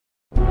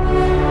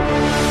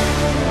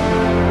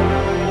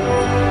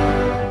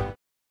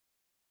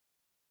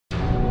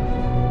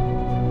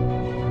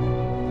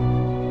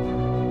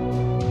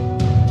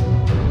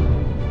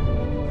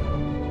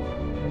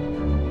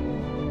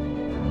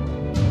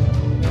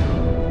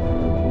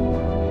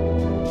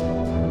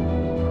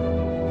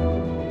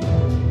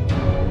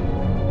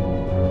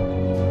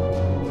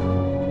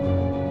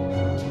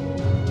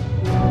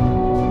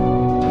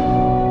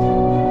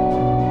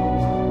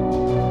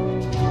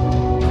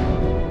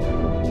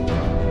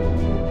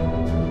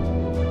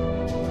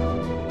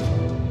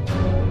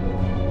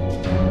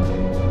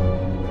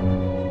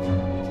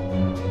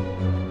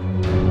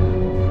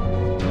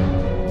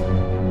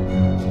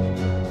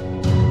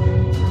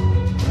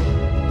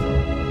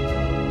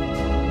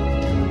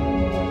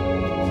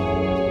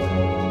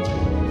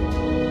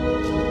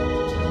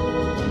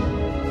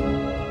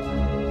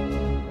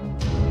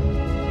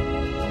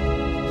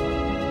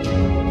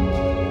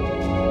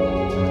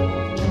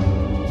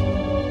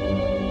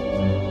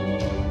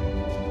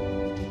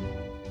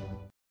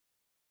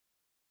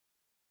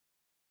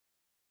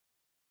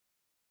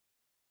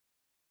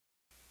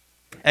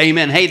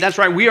Amen. Hey, that's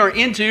right. We are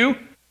into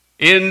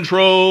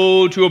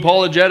Intro to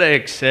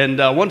Apologetics. And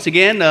once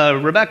again,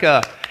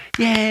 Rebecca,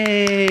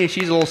 yay,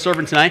 she's a little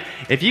servant tonight.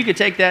 If you could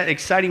take that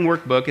exciting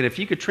workbook and if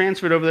you could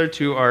transfer it over there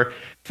to our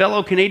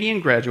fellow Canadian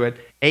graduate,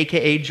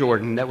 a.k.a.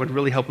 Jordan, that would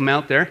really help him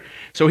out there.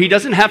 So he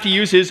doesn't have to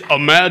use his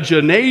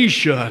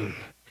imagination.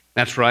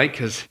 That's right,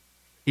 because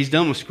he's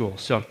done with school.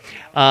 So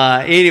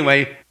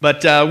anyway,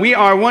 but we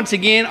are once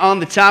again on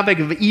the topic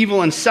of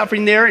evil and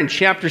suffering there in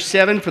chapter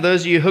 7. For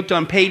those of you hooked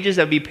on pages,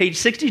 that would be page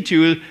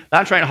 62.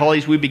 That's right, Holly,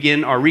 as we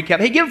begin our recap.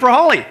 Hey, give it for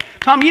Holly.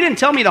 Tom, you didn't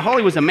tell me that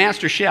Holly was a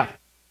master chef.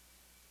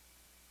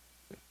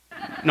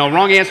 No,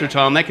 wrong answer,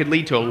 Tom. That could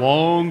lead to a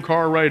long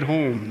car ride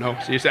home. No,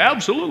 so you say,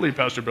 absolutely,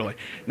 Pastor Billy.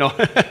 No,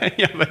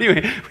 yeah, but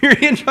anyway, we're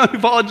in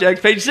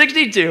Apologetics, page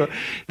 62.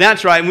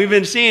 That's right, and we've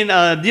been seeing,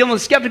 dealing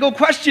with skeptical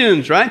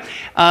questions, right?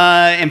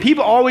 And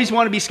people always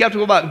want to be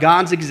skeptical about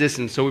God's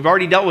existence. So we've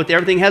already dealt with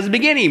everything has a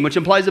beginning, which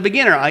implies a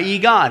beginner, i.e.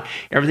 God.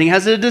 Everything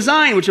has a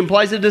design, which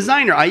implies a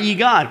designer, i.e.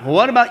 God. Well,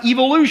 what about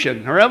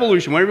evolution, or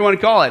evolution, whatever you want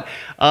to call it?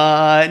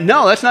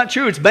 No, that's not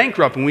true. It's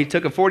bankrupt, and we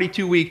took a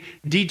 42-week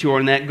detour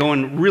on that,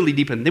 going really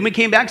deep in. Then we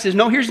came back and says,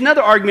 no, here's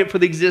another argument for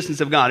the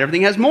existence of God.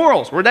 Everything has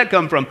morals. Where'd that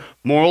come from?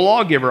 Moral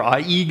lawgiver,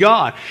 i.e.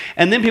 God.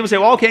 And then people say,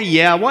 well, okay,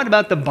 yeah, what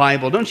about the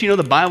Bible? Don't you know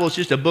the Bible is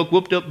just a book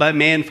whooped up by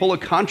man full of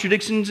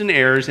contradictions and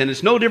errors, and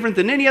it's no different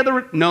than any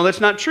other? No,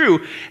 that's not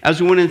true,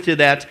 as we went into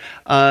that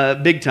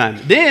big time.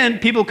 Then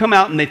people come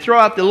out and they throw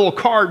out the little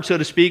card, so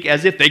to speak,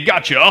 as if they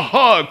got you.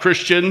 Aha,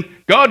 Christian,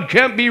 God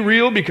can't be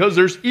real because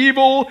there's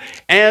evil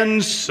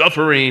and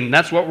suffering.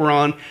 That's what we're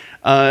on,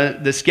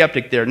 the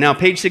skeptic there. Now,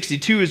 page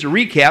 62 is a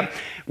recap.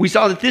 We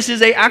saw that this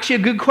is actually a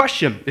good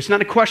question. It's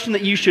not a question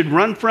that you should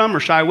run from or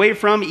shy away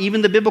from.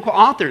 Even the biblical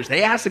authors,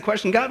 they ask the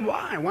question, God,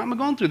 why? Why am I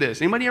going through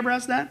this? Anybody ever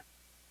ask that?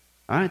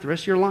 All right, the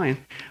rest of you are lying.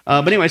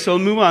 But anyway, so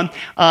we'll move on.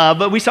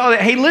 But we saw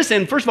that, hey,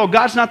 listen, first of all,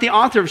 God's not the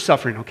author of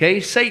suffering,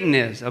 okay? Satan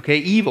is, okay?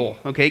 Evil,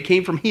 okay? It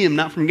came from him,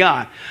 not from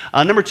God.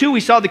 Number two,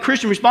 we saw the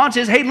Christian response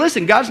is, hey,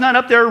 listen, God's not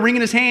up there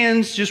wringing his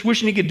hands, just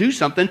wishing he could do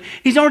something.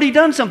 He's already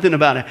done something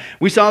about it.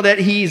 We saw that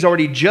he's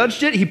already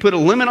judged it. He put a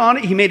limit on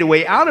it. He made a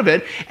way out of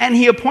it. And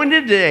he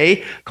appointed a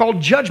day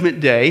called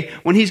Judgment Day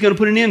when he's going to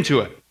put an end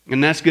to it.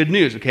 And that's good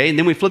news, okay? And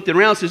then we flipped it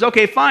around and says,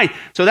 okay, fine.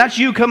 So that's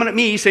you coming at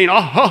me saying, oh,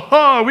 ha,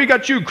 ha, we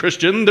got you,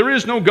 Christian. There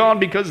is no God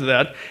because of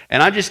that.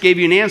 And I just gave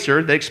you an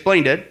answer that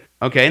explained it,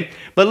 okay?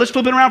 But let's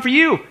flip it around for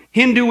you.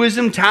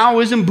 Hinduism,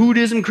 Taoism,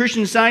 Buddhism,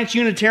 Christian Science,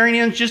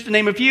 Unitarians, just to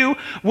name a few.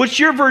 What's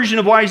your version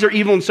of why is there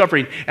evil and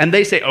suffering? And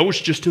they say, oh,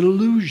 it's just an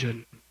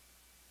illusion.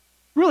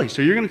 Really?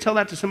 So you're going to tell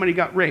that to somebody who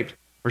got raped?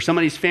 Or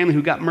somebody's family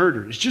who got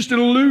murdered. It's just an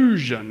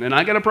illusion, and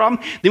I got a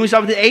problem. Then we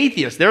saw with the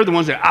atheists. They're the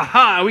ones that,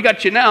 aha, we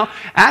got you now.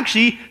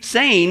 Actually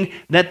saying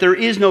that there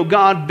is no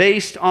God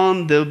based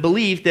on the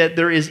belief that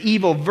there is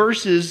evil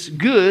versus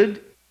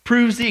good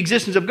proves the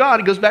existence of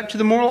God. It goes back to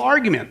the moral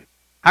argument.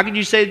 How could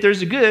you say that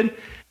there's a good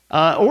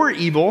or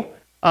evil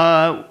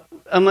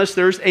unless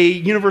there's a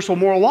universal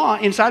moral law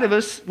inside of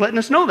us letting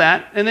us know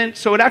that? And then,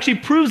 so it actually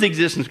proves the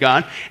existence of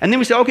God. And then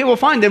we say, okay, well,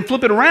 fine, then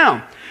flip it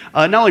around.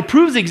 Not only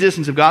proves the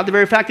existence of God, the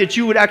very fact that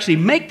you would actually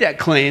make that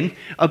claim,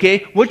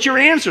 okay, what's your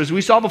answer? As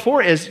we saw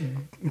before, as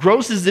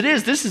gross as it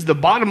is, this is the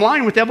bottom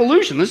line with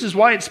evolution. This is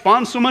why it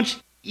spawns so much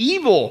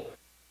evil.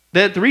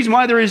 That the reason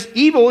why there is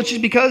evil is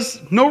just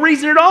because no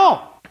reason at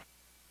all.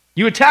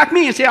 You attack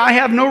me and say, I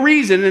have no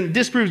reason, and it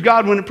disproves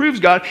God when it proves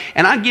God,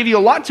 and I give you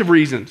lots of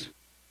reasons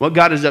what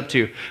God is up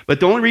to. But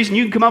the only reason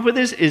you can come up with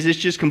this is it's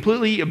just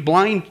completely a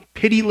blind,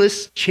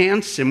 pitiless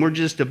chance, and we're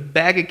just a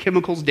bag of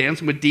chemicals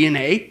dancing with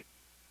DNA.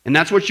 And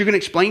that's what you're going to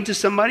explain to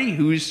somebody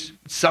who's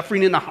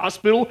suffering in the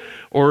hospital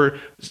or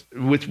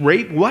with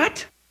rape?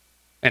 What?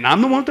 And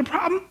I'm the one with the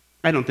problem?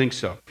 I don't think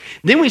so.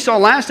 Then we saw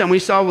last time,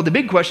 well, the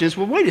big question is,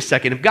 well, wait a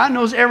second. If God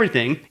knows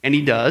everything, and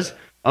he does,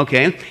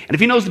 okay, and if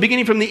he knows the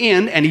beginning from the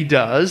end, and he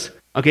does,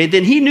 okay,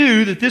 then he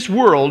knew that this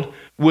world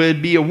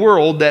would be a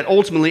world that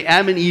ultimately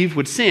Adam and Eve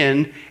would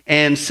sin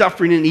and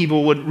suffering and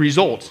evil would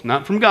result.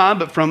 Not from God,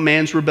 but from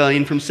man's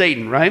rebellion from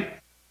Satan, right?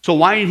 So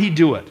why did he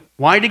do it?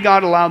 Why did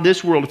God allow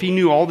this world, if he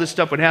knew all this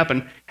stuff would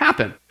happen?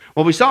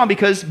 Well, we saw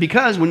because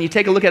when you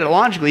take a look at it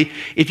logically,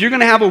 if you're going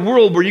to have a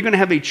world where you're going to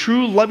have a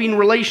true loving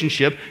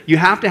relationship, you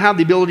have to have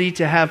the ability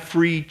to have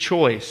free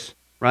choice,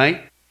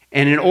 right?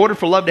 And in order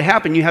for love to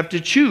happen, you have to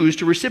choose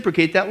to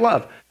reciprocate that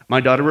love. My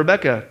daughter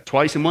Rebecca,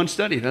 twice in one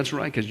study. That's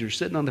right, because you're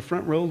sitting on the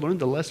front row. Learn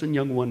the lesson,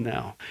 young one,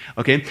 now.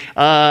 Okay?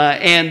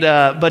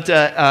 But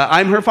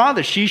I'm her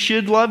father. She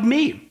should love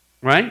me,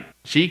 right?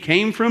 She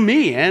came from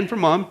me and from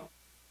mom.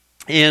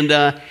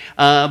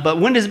 But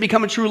when does it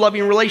become a true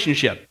loving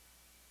relationship?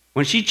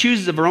 When she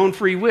chooses of her own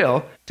free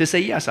will to say,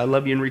 yes, I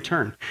love you in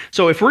return.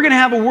 So if we're going to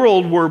have a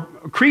world where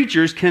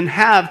creatures can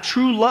have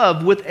true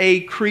love with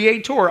a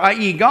creator,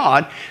 i.e.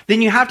 God,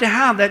 then you have to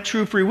have that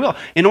true free will.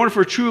 In order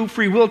for true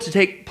free will to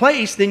take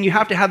place, then you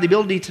have to have the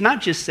ability to not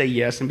just say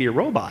yes and be a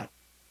robot.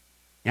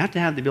 You have to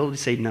have the ability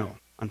to say no.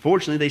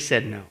 Unfortunately, they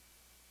said no.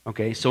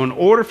 Okay, so in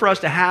order for us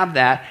to have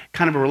that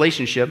kind of a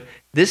relationship,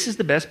 this is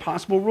the best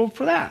possible world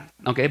for that.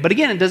 Okay, but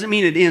again, it doesn't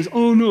mean it ends,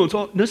 oh no,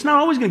 it's not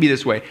always going to be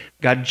this way.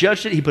 God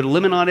judged it, he put a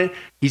limit on it,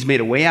 he's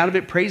made a way out of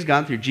it, praise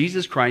God, through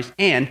Jesus Christ,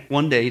 and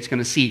one day it's going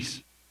to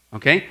cease.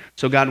 Okay,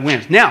 so God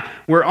wins. Now,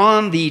 we're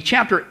on the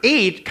chapter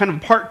 8, kind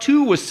of part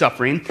 2 was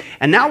suffering,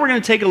 and now we're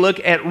going to take a look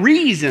at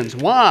reasons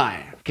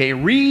why. Okay,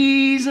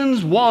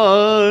 reasons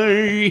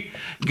why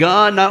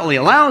God not only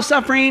allows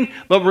suffering,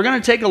 but we're going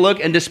to take a look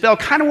and dispel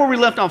kind of where we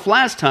left off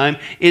last time,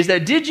 is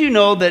that did you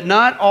know that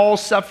not all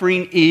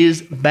suffering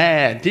is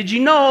bad? Did you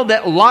know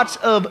that lots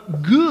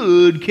of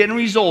good can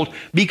result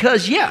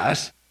because,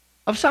 yes,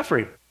 of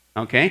suffering?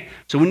 Okay,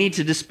 so we need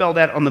to dispel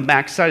that on the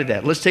back side of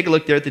that. Let's take a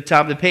look there at the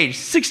top of the page.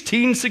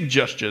 16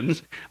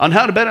 suggestions on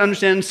how to better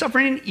understand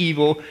suffering and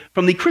evil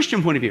from the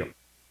Christian point of view.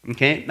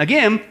 Okay,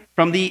 again,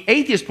 from the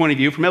atheist point of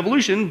view, from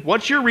evolution,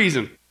 what's your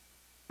reason?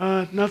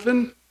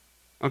 Nothing.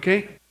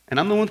 Okay, and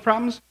I'm the one with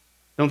problems?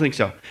 Don't think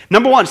so.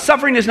 Number 1,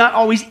 suffering is not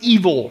always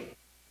evil.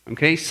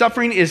 Okay,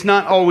 suffering is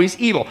not always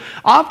evil.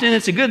 Often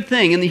it's a good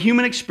thing in the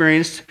human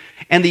experience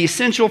and the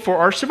essential for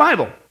our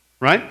survival,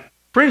 right?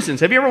 For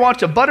instance, have you ever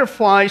watched a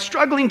butterfly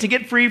struggling to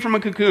get free from a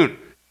cocoon,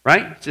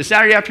 right? It's a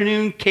Saturday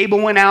afternoon, cable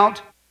went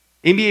out,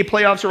 NBA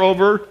playoffs are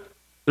over,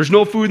 there's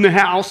no food in the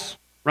house,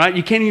 right?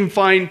 You can't even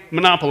find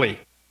Monopoly.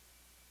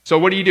 So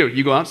what do?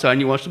 You go outside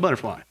and you watch the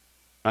butterfly.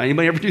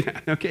 Anybody ever do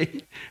that?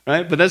 Okay,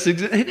 right? But that's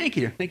thank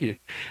you,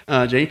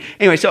 Jay.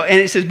 Anyway, so and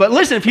it says, but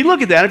listen, if you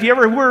look at that, if you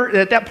ever were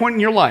at that point in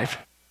your life,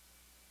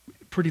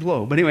 pretty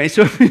low. But anyway,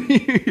 so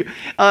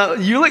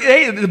you look,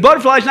 hey, the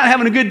butterfly's not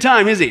having a good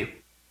time, is he?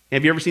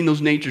 Have you ever seen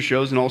those nature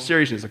shows in all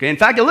seriousness? Okay, in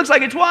fact, it looks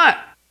like it's what?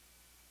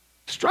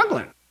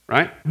 Struggling,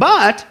 right?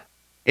 But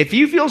if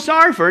you feel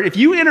sorry for it, if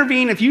you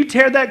intervene, if you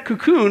tear that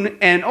cocoon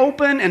and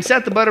open and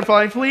set the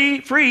butterfly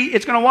free,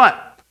 it's going to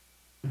what?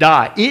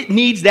 Die. It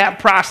needs that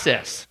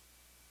process.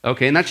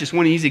 Okay, and that's just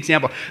one easy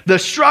example. The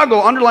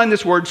struggle, underline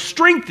this word,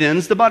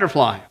 strengthens the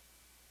butterfly.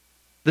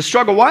 The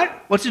struggle what?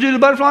 What's it do to the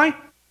butterfly?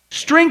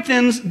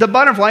 Strengthens the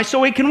butterfly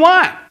so it can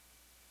what?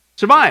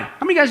 Survive.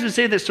 How many guys would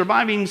say that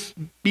surviving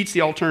beats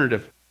the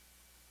alternative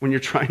when you're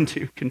trying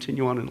to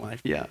continue on in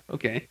life? Yeah,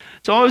 okay.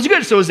 So it's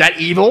good. So is that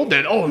evil?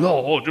 That, oh no,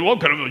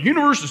 what kind of a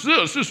universe is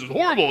this? This is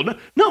horrible.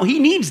 No, he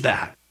needs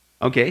that.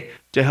 Okay,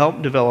 to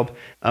help develop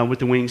with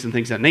the wings and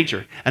things of that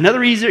nature.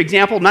 Another easy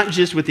example, not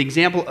just with the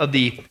example of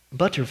the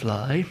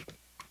butterfly,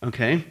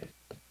 okay.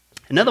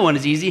 Another one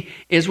is easy,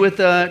 is with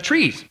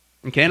trees.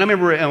 Okay, and I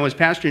remember I was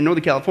pastoring in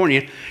Northern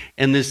California,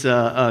 and this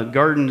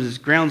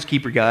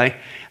groundskeeper guy,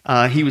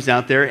 he was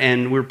out there,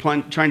 and we were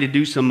trying to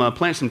do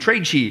plant some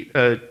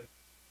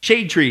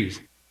shade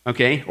trees,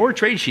 okay, or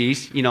trade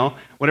cheese,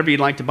 whatever you'd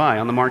like to buy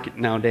on the market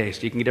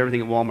nowadays. You can get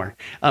everything at Walmart.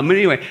 But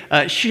anyway,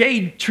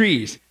 shade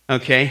trees.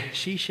 Okay,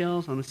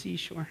 seashells on the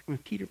seashore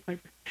with Peter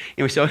Piper.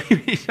 Anyway,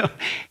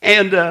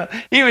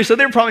 so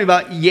they're probably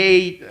about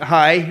yay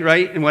high,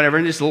 right, and whatever,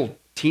 and just little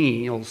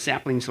teeny little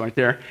saplings right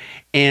there.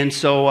 And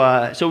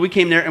so we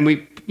came there, and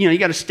you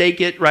got to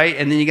stake it, right,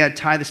 and then you got to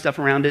tie the stuff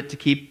around it to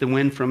keep the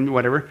wind from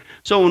whatever.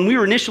 So when we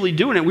were initially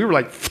doing it, we were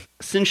like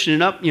cinching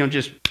it up,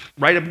 just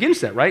right up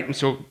against that, right, and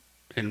so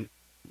in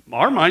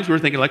our minds we were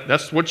thinking like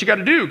that's what you got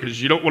to do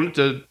because you don't want it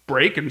to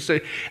break and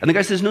say. And the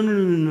guy says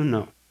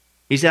no.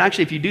 He said,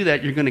 actually, if you do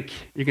that, you're going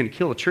to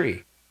kill a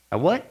tree.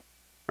 What?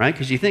 Right?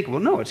 Because you think, well,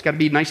 no, it's got to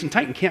be nice and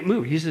tight and can't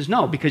move. He says,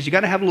 no, because you got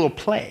to have a little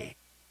play.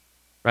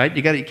 Right?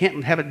 You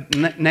can't have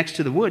it next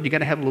to the wood. You got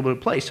to have a little bit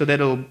of play so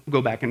that it'll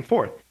go back and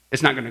forth.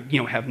 It's not going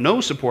to have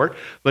no support,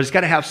 but it's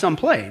got to have some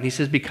play. And he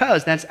says,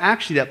 because that's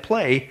actually that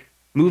play,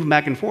 moving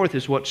back and forth,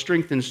 is what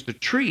strengthens the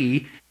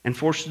tree and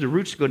forces the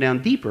roots to go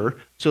down deeper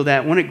so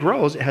that when it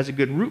grows, it has a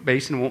good root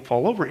base and it won't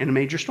fall over in a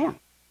major storm.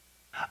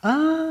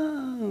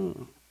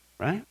 Oh,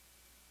 right?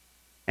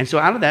 And so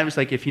out of that, it's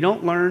like if you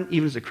don't learn,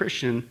 even as a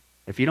Christian,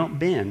 if you don't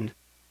bend,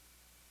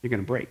 you're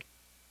going to break.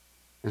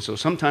 And so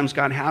sometimes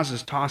God has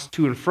us tossed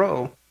to and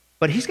fro,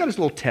 but he's got his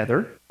little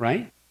tether,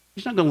 right?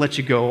 He's not going to let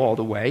you go all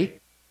the way,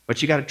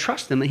 but you got to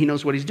trust him that he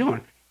knows what he's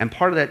doing. And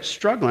part of that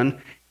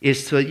struggling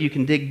is so that you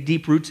can dig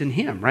deep roots in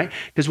him, right?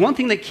 Because one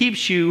thing that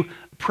keeps you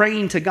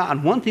praying to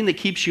God, one thing that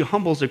keeps you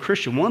humble as a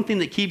Christian, one thing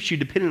that keeps you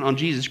dependent on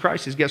Jesus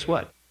Christ is, guess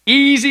what?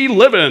 Easy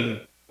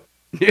living.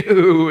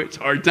 No, it's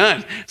hard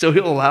times. So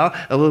he'll allow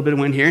a little bit of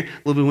wind here,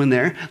 a little bit of wind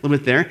there, a little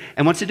bit there.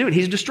 And what's it doing?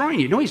 He's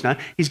destroying you. No, he's not.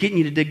 He's getting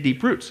you to dig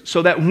deep roots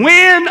so that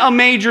when a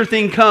major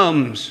thing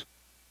comes,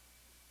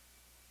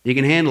 you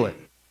can handle it.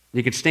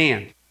 You can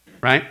stand,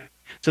 right?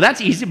 So that's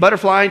easy.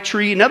 Butterfly,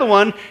 tree. Another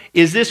one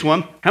is this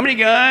one. How many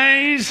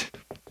guys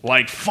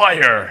like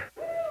fire?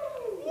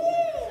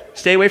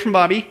 Stay away from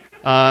Bobby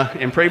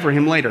and pray for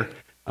him later.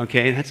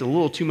 Okay, that's a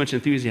little too much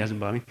enthusiasm,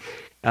 Bobby.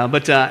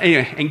 But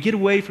anyway, and get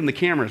away from the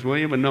cameras, will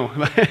you? But no,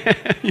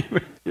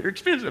 you're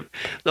expensive.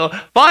 So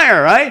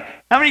fire, right?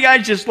 How many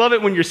guys just love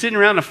it when you're sitting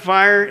around a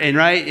fire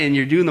and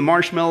you're doing the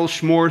marshmallow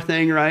s'more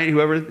thing, right?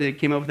 Whoever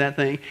came up with that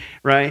thing,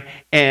 right?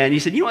 And you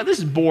said, you know what, this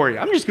is boring.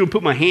 I'm just going to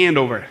put my hand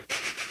over it.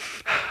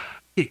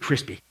 Get it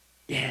crispy.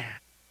 Yeah.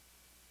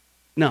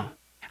 No.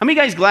 How many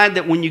guys glad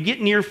that when you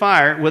get near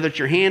fire, whether it's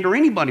your hand or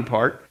any body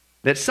part,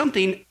 that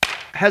something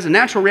has a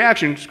natural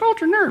reaction? It's called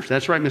your nerves.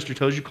 That's right, Mr.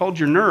 Toes. You called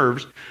your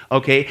nerves,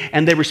 okay?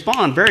 And they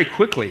respond very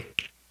quickly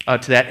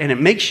to that, and it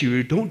makes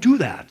you don't do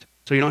that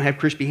so you don't have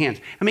crispy hands.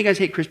 How many guys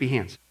hate crispy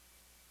hands?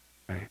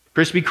 Right.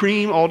 Krispy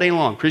Kreme all day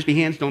long. Crispy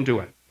hands, don't do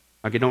it.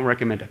 Okay, don't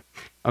recommend it.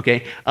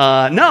 Okay,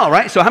 no,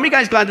 right? So how many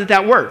guys glad that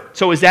that worked?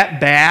 So is that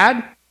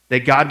bad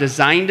that God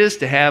designed us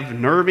to have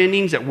nerve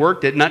endings that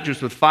work, that not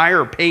just with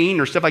fire or pain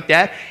or stuff like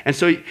that? And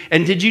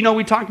did you know,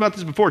 we talked about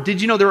this before,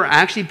 did you know there are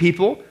actually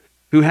people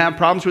who have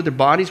problems with their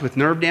bodies with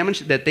nerve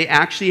damage that they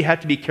actually have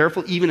to be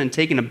careful even in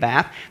taking a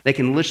bath? They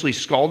can literally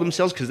scald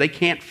themselves because they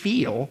can't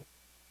feel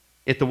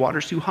if the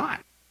water's too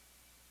hot,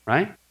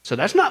 right? So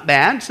that's not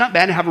bad. It's not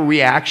bad to have a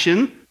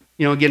reaction,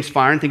 against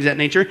fire and things of that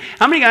nature.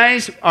 How many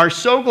guys are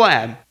so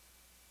glad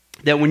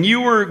that when you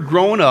were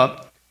growing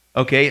up,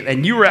 okay,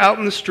 and you were out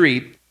in the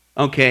street,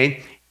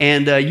 okay,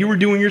 and you were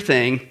doing your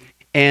thing,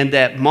 and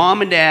that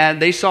mom and dad,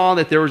 they saw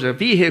that there was a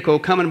vehicle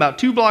coming about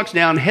 2 blocks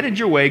down, headed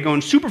your way,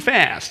 going super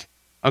fast,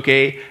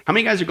 okay? How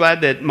many guys are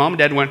glad that mom and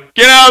dad went,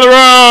 "Get out of the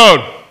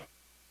road!"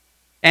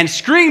 and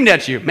screamed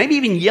at you, maybe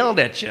even yelled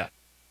at you,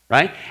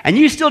 right? And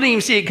you still didn't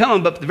even see it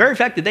coming, but the very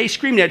fact that they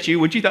screamed at you,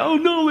 which you thought, "Oh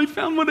no, they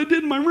found what I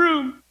did in my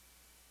room."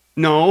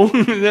 No,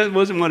 that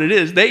wasn't what it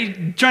is. They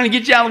trying to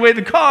get you out of the way of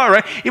the car,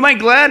 right? You might be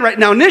glad right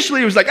now.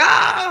 Initially, it was like,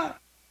 ah!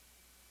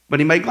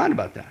 But he might be glad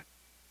about that,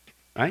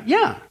 right?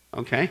 Yeah,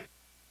 okay.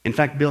 In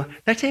fact, did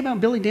I tell you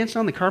about Billy dancing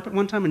on the carpet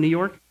one time in New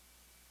York?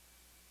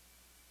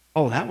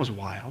 Oh, that was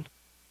wild.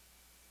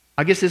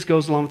 I guess this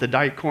goes along with the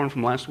diet corn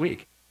from last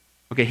week.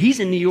 Okay, he's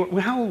in New York.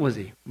 Well, how old was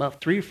he?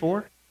 About 3 or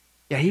 4?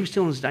 Yeah, he was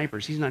still in his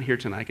diapers. He's not here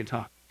tonight. I can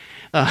talk.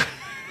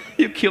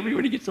 He'll kill me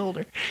when he gets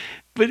older.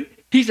 But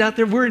he's out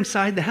there. We're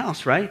inside the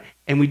house, right?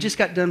 And we just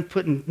got done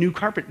putting new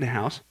carpet in the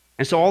house.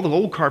 And so all the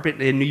old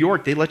carpet in New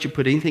York, they let you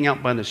put anything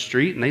out by the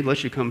street, and they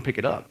let you come pick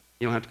it up.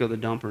 You don't have to go to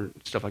the dump or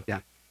stuff like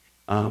that,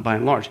 by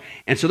and large.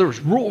 And so there was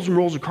rolls and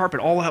rolls of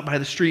carpet all out by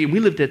the street. And we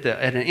lived at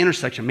an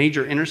intersection,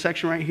 major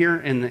intersection right here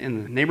in the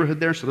neighborhood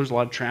there. So there's a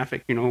lot of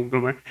traffic, going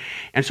by.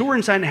 And so we're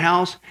inside the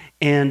house.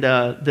 And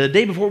the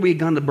day before, we had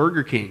gone to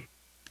Burger King.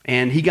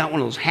 And he got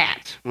one of those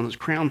hats, one of those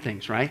crown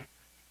things, right?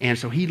 And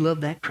so he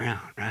loved that crown,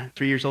 right?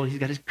 3 years old, he's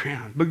got his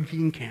crown, Burger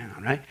King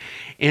crown, right?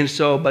 And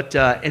so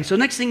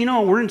next thing you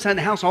know, we're inside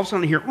the house. All of a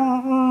sudden I hear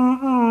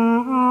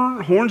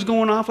horns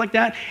going off like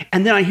that.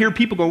 And then I hear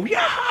people go,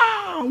 "Yeah,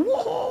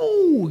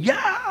 whoa,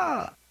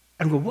 yeah."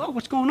 And I go, "Whoa,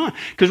 what's going on?"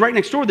 Because right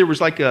next door there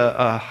was like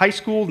a high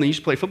school, and they used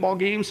to play football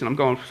games. And I'm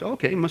going,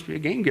 okay, it must be a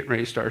game getting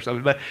ready to start or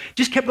something. But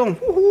just kept going,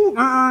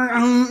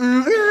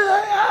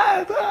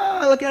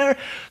 look at her.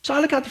 So I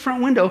look out the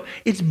front window.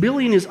 It's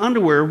Billy in his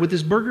underwear with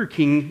his Burger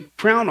King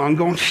crown on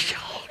going,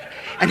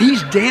 and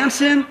he's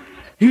dancing.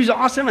 He was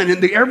awesome. And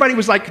everybody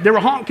was like, they were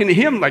honking to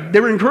him, like they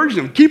were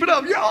encouraging him, "Keep it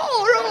up,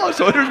 yo."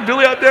 So there's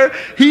Billy out there.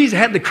 He's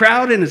had the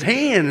crowd in his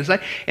hand. It's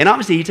like, and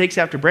obviously he takes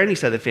after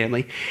Brandy's side of the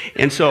family.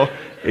 And so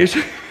it's,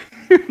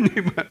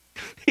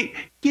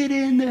 "Get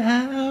in the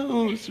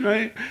house,"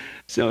 right?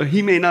 So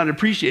he may not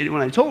appreciate it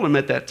when I told him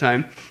at that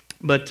time,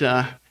 but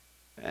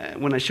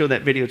when I show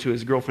that video to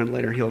his girlfriend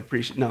later, he'll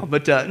appreciate it.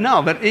 But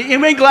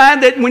am I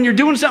glad that when you're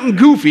doing something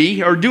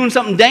goofy or doing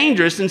something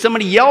dangerous and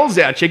somebody yells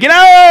at you, "Get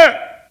out!"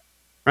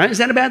 Right? Is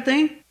that a bad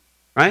thing?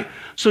 Right?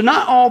 So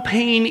not all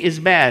pain is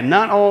bad.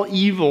 Not all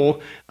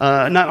evil,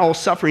 not all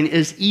suffering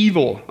is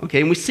evil. Okay,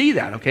 and we see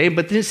that, okay?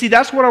 But then, see,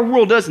 that's what our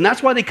world does, and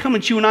that's why they come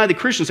at you and I, the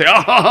Christians, say,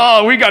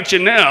 "Oh, we got you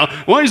now.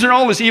 Why is there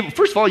all this evil?"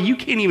 First of all, you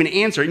can't even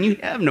answer, and you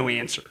have no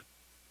answer.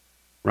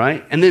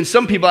 Right? And then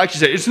some people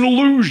actually say, "It's an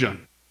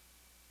illusion."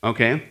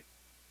 Okay?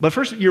 But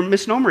first, your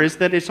misnomer is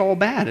that it's all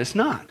bad. It's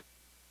not.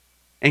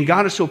 And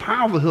God is so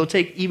powerful, he'll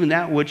take even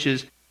that which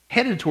is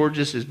headed towards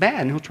us as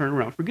bad, and he'll turn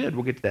around for good.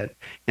 We'll get to that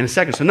in a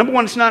second. So number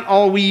one, it's not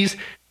always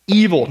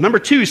evil. Number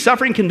two,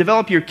 suffering can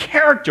develop your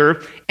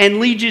character and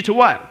lead you to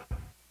what?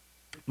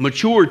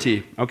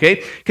 Maturity,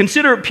 okay?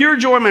 Consider it pure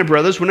joy, my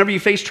brothers, whenever you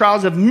face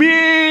trials of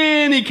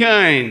many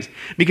kinds,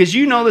 because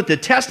you know that the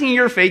testing of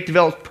your faith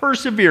develops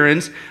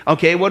perseverance,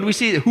 okay? What do we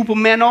see? The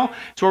hupomeno,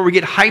 it's where we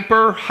get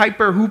hypodermic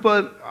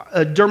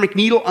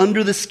needle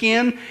under the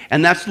skin,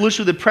 and that's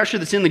literally the pressure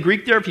that's in the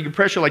Greek there. If you could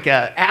pressure like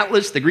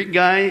Atlas, the Greek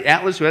guy,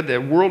 Atlas, who had the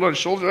world on his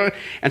shoulder,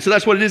 and so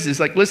that's what it is. It's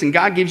like, listen,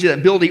 God gives you that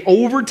ability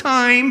over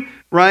time,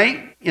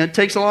 right? It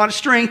takes a lot of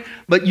strength,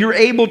 but you're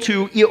able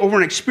to, over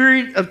an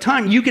experience of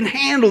time, you can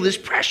handle this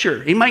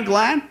pressure. Am I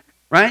glad,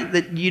 right?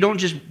 That you don't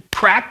just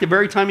crack the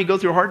very time you go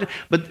through a hard time.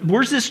 But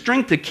where's this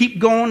strength to keep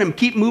going and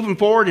keep moving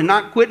forward and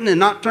not quitting and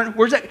not turning?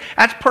 Where's that?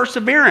 That's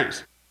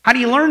perseverance. How do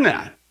you learn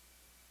that?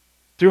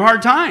 Through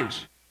hard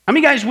times. How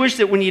many guys wish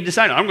that when you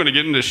decide, "I'm going to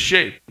get in this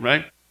shape,"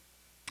 right?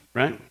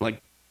 Right?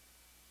 Like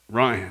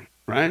Ryan,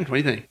 right? What do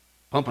you think?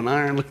 Pumping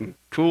iron, looking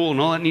cool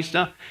and all that neat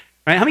stuff.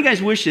 Right? How many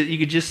guys wish that you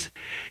could just,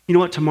 you know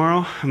what,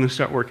 tomorrow I'm going to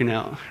start working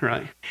out,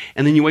 right?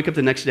 And then you wake up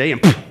the next day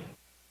and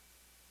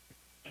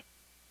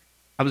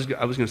I was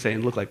going to say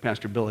and look like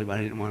Pastor Billy, but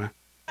I didn't want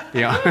to.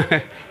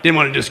 Yeah, didn't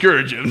want to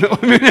discourage him.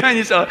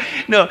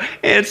 No,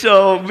 and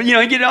so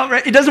you get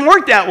out. It doesn't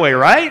work that way,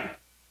 right?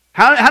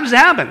 How does it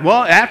happen?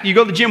 Well, after you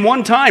go to the gym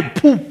one time,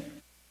 poof.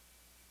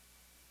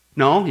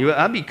 No,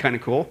 that'd be kind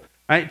of cool,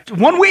 right?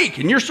 1 week,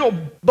 and you're so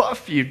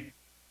buff, you're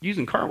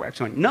using car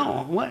wax on you.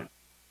 No, what?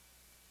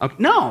 Okay,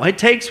 no, it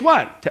takes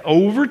what?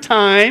 Over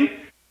time,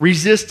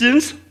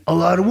 resistance, a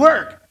lot of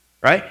work,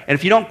 right? And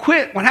if you don't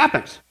quit, what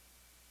happens?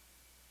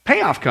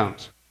 Payoff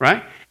comes,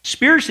 right?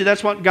 Spiritually,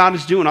 that's what God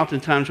is doing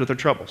oftentimes with our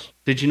troubles.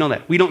 Did you know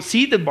that? We don't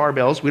see the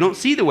barbells, we don't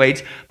see the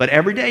weights, but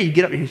every day you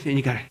get up and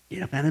you got to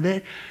get up out of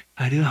bed.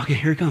 I do, okay,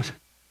 here it comes.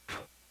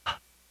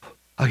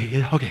 Okay,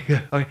 good, okay,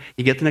 good, okay.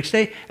 You get the next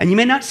day, and you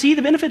may not see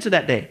the benefits of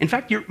that day. In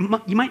fact, you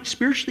might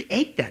spiritually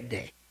ache that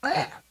day.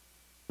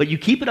 But you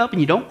keep it up and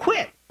you don't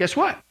quit. Guess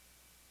what?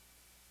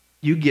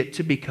 You get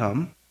to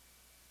become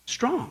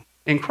strong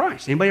in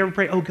Christ. Anybody ever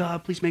pray, oh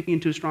God, please make me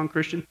into a strong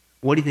Christian?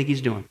 What do you think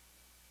he's doing?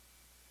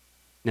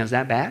 Now, is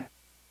that bad?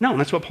 No,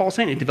 that's what Paul's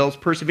saying. It develops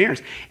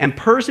perseverance. And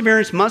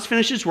perseverance must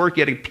finish its work.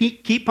 You got to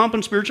keep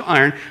pumping spiritual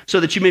iron so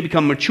that you may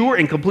become mature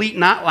and complete,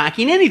 not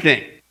lacking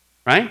anything.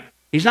 Right?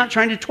 He's not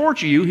trying to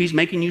torture you. He's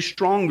making you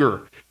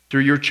stronger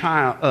through your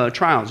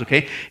trials.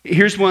 Okay?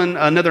 Here's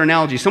another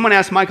analogy. Someone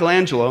asked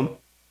Michelangelo,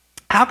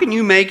 how can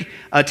you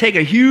take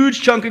a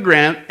huge chunk of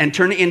granite and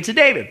turn it into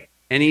David?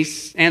 And he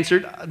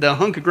answered, the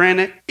hunk of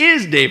granite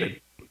is David.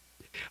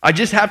 I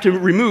just have to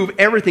remove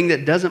everything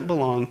that doesn't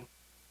belong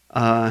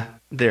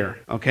there,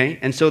 okay?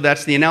 And so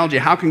that's the analogy.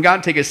 How can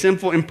God take a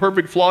sinful,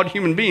 imperfect, flawed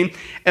human being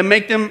and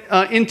make them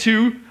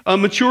into a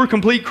mature,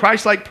 complete,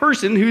 Christ-like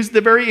person who's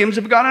the very image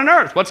of God on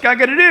earth? What's God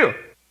got to do?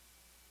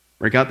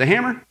 Break out the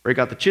hammer, break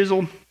out the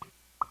chisel,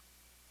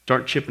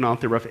 start chipping off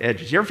the rough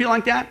edges. You ever feel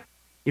like that?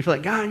 You feel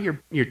like, God,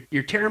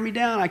 you're tearing me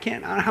down. I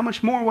can't, how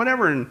much more,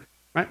 whatever. And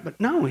right? But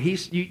no,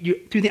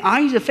 through the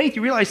eyes of faith,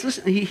 you realize,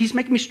 listen, he's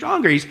making me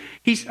stronger.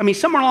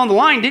 Somewhere along the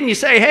line, didn't you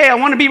say, hey, I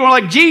want to be more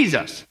like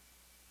Jesus?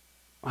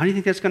 How do you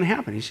think that's going to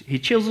happen? He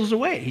chisels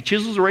away. He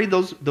chisels away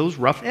those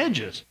rough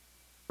edges,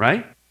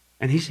 right?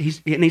 And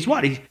he's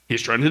what?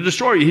 He's trying to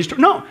destroy you.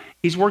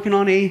 He's working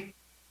on a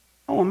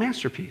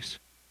masterpiece.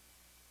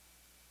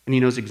 And he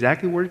knows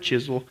exactly where to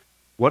chisel,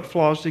 what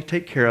flaws to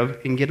take care of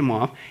and get them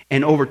off.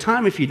 And over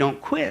time, if you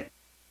don't quit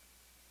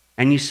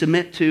and you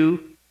submit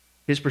to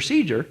his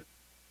procedure,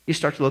 you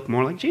start to look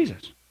more like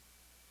Jesus.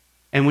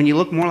 And when you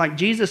look more like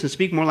Jesus and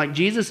speak more like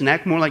Jesus and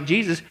act more like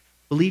Jesus,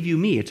 believe you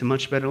me, it's a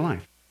much better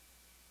life.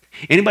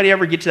 Anybody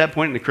ever get to that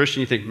point in the Christian,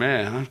 you think,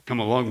 man, I've come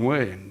a long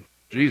way, and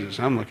Jesus,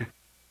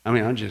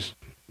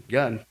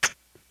 God,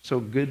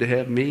 so good to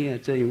have me, I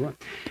tell you what.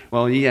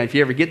 Well, yeah, if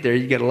you ever get there,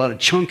 you got a lot of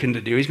chunking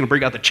to do. He's going to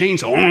break out the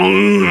chainsaw.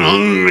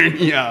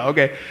 Yeah,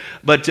 okay.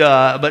 But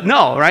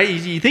no, right?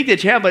 You think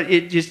that you have, but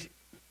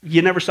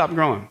you never stop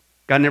growing.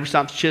 God never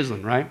stops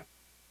chiseling, right?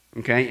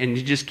 Okay, and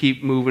you just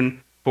keep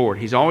moving forward.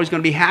 He's always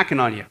going to be hacking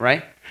on you,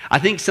 right? I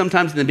think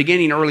sometimes in the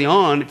beginning, early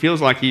on, it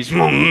feels like he's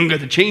got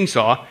the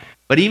chainsaw.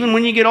 But even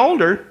when you get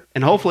older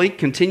and hopefully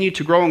continue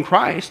to grow in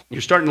Christ, you're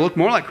starting to look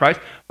more like Christ,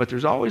 but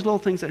there's always little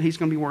things that he's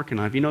going to be working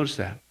on. Have you noticed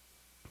that?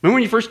 Remember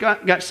when you first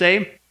got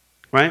saved,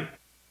 right?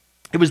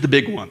 It was the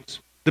big ones,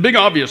 the big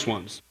obvious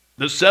ones,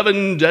 the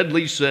 7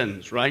 deadly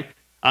sins, right?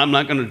 I'm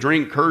not going to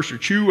drink, curse, or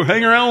chew, or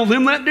hang around with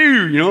them that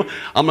do,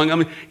 I'm not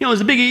going to, it's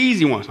the big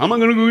easy ones. I'm not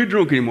going to go get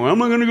drunk anymore. I'm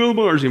not going to go to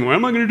bars anymore.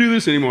 I'm not going to do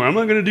this anymore. I'm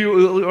not going to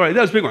do, all right,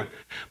 that's a big one.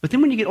 But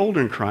then when you get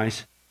older in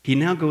Christ, he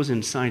now goes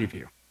inside of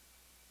you.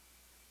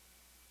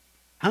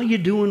 How you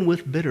doing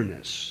with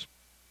bitterness?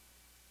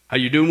 How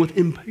you doing with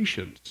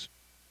impatience?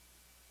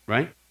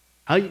 Right?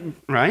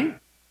 Right?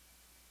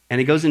 And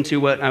he goes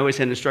into what I always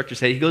had an instructor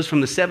say, he goes from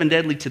the 7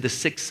 deadly to the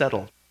 6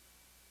 subtle.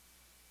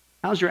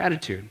 How's your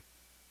attitude?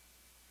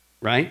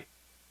 Right?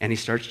 And he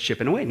starts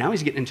chipping away. Now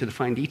he's getting into the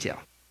fine detail.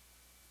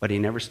 But he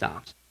never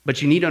stops.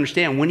 But you need to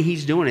understand, when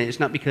he's doing it, it's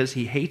not because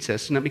he hates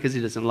us. It's not because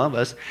he doesn't love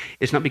us.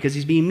 It's not because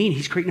he's being mean.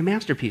 He's creating a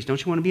masterpiece. Don't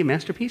you want to be a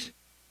masterpiece?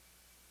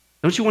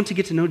 Don't you want to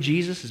get to know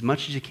Jesus as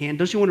much as you can?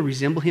 Don't you want to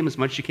resemble him as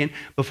much as you can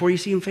before you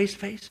see him face to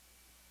face?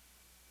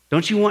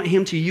 Don't you want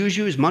him to use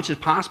you as much as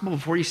possible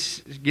before you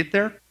get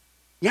there?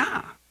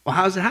 Yeah. Well,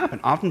 how does it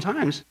happen?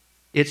 Oftentimes,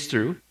 it's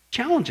through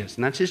challenges,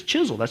 and that's his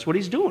chisel. That's what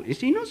he's doing.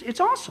 He knows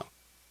it's awesome,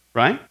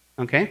 right?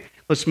 Okay,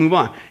 let's move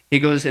on. He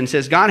goes and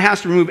says, God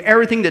has to remove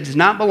everything that does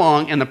not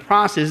belong, and the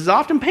process is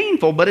often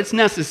painful, but it's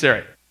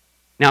necessary.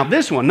 Now,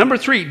 this one, number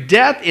 3,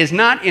 death is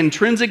not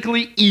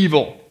intrinsically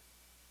evil,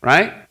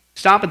 right?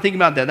 Stop and think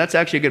about that. That's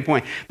actually a good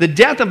point. The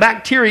death of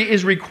bacteria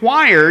is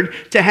required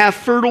to have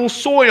fertile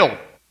soil.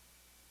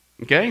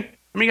 Okay? How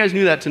many of you guys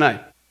knew that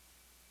tonight?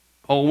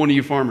 Oh, one of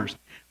you farmers.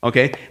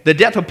 Okay? The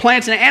death of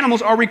plants and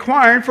animals are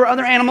required for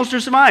other animals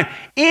to survive.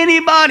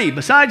 Anybody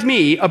besides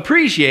me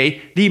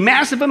appreciate the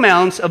massive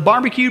amounts of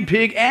barbecued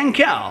pig and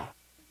cow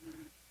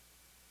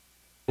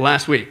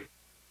last week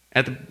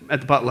at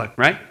the potluck,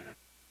 right?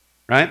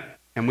 Right?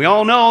 And we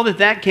all know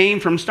that came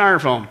from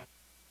styrofoam.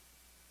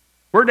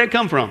 Where'd that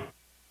come from?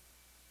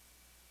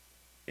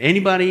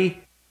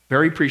 Anybody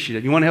very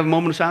appreciative? You want to have a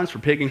moment of silence for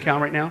pig and cow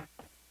right now?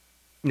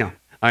 No.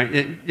 All right?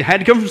 It had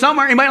to come from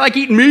somewhere. He might like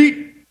eating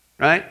meat,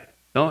 right?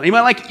 No, he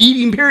might like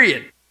eating,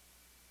 period.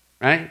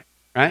 Right?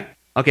 Right?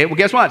 Okay, well,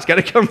 guess what? It's got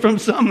to come from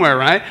somewhere,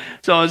 right?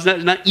 So it's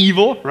not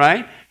evil,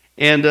 right?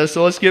 And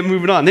so let's get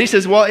moving on. Then he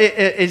says, well,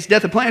 it's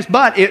death of plants,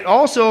 but it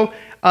also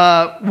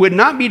would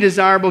not be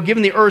desirable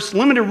given the earth's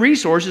limited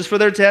resources for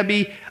there to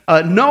be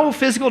no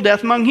physical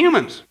death among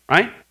humans,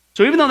 right?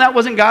 So even though that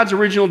wasn't God's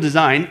original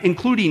design,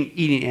 including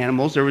eating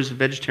animals, there was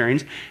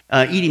vegetarians,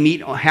 eating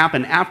meat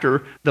happened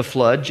after the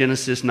flood,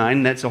 Genesis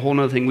 9. That's a whole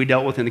other thing we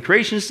dealt with in the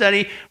creation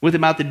study with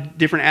about the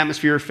different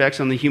atmosphere effects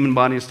on the human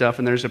body and stuff.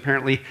 And there's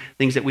apparently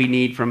things that we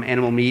need from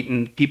animal meat.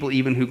 And people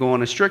even who go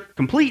on a strict,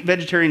 complete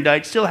vegetarian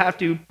diet still have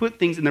to put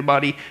things in their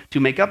body to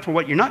make up for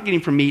what you're not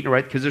getting from meat,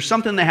 right? Because there's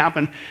something that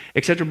happened,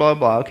 etc., blah,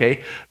 blah,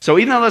 okay? So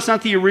even though that's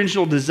not the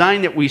original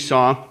design that we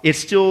saw, it's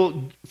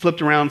still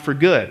flipped around for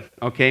good,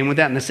 okay? And with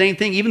that, and the same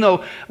thing, even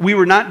though we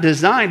were not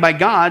designed by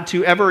God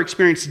to ever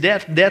experience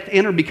death, death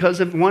entered because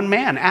of one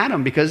man,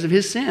 Adam, because of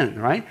his sin,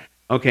 right?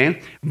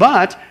 Okay,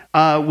 but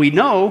we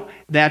know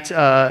that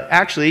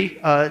actually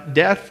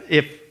death,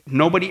 if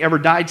nobody ever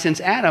died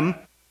since Adam,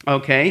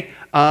 okay,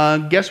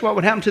 guess what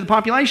would happen to the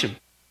population?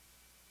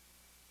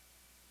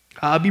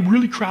 It'd be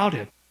really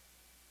crowded,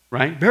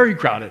 right? Very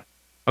crowded.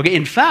 Okay,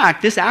 in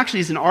fact, this actually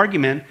is an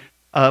argument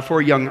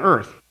for a young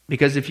earth.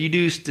 Because if you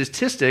do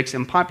statistics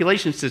and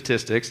population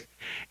statistics,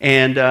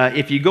 and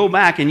if you go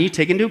back and you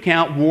take into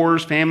account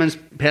wars, famines,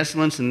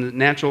 pestilence, and the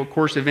natural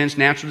course events,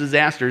 natural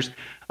disasters,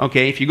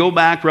 okay, if you go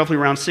back roughly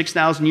around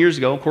 6,000 years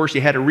ago, of course,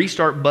 you had a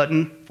restart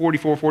button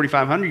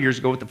 4,500 years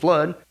ago with the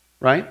flood,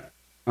 right?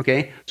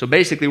 Okay, so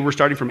basically we're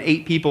starting from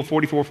 8 people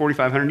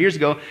 4,500 years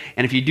ago,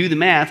 and if you do the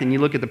math and you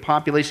look at the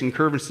population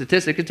curve and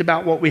statistic, it's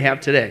about what we have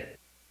today.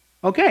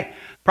 Okay,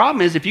 problem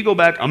is if you go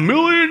back 1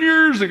 million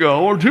years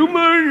ago or 2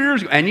 million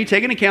years ago and you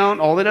take into account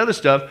all that other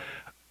stuff,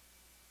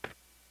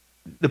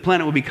 the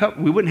planet would be cut.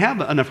 We wouldn't have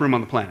enough room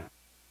on the planet.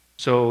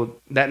 So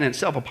that in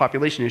itself, a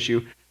population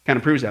issue, kind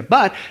of proves that.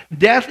 But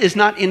death is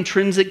not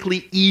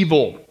intrinsically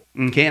evil.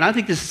 Okay, and I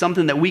think this is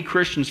something that we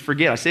Christians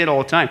forget. I say it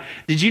all the time.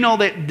 Did you know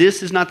that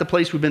this is not the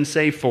place we've been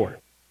saved for?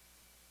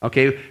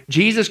 Okay,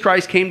 Jesus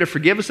Christ came to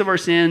forgive us of our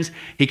sins.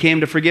 He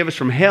came to forgive us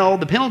from hell,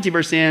 the penalty of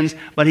our sins,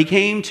 but he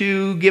came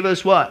to give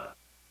us what?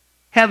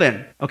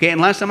 Heaven. Okay, and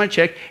last time I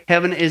checked,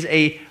 heaven is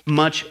a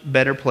much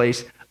better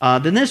place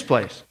than this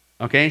place.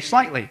 Okay,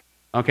 slightly.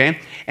 Okay,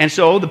 and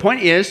so the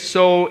point is,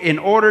 so in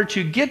order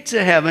to get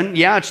to heaven,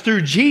 yeah, it's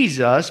through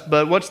Jesus,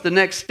 but what's the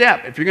next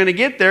step? If you're going to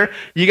get there,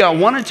 you got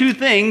one of two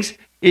things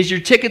is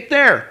your ticket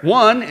there.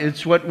 One,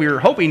 it's what we were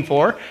hoping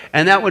for,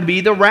 and that would be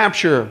the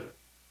rapture.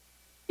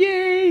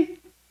 Yay!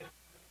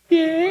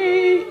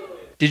 Yay!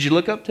 Did you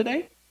look up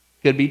today?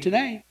 Could be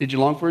today. Did you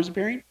long for his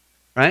appearing?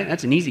 Right?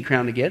 That's an easy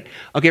crown to get.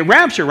 Okay,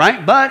 rapture,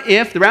 right? But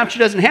if the rapture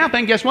doesn't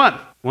happen, guess what?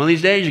 One of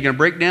these days you're going to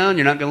break down,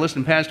 you're not going to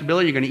listen to Pastor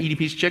Billy, you're going to eat a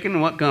piece of chicken,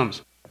 and what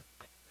comes?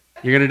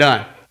 You're going to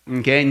die.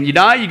 Okay, and you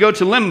die, you go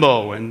to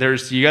limbo, and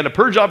you got to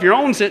purge off your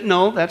own sin.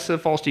 No, that's a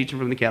false teaching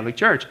from the Catholic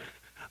Church.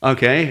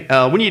 Okay,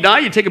 when you die,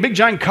 you take a big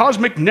giant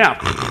cosmic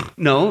nap.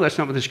 No, that's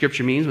not what the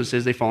scripture means. When it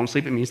says they fall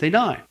asleep, it means they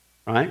die.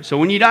 Right? So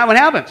when you die, what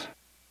happens?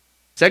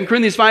 2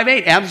 Corinthians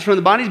 5:8, absence from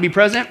the body to be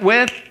present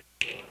with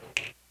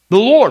the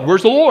Lord.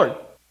 Where's the Lord?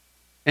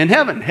 In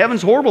heaven.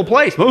 Heaven's a horrible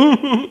place.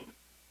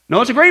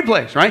 No, it's a great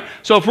place, right?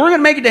 So if we're going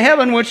to make it to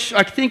heaven, which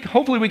I think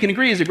hopefully we can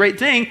agree is a great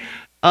thing,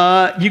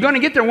 you're going to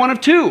get there one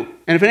of two.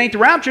 And if it ain't the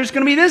rapture, it's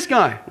going to be this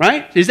guy,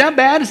 right? Is that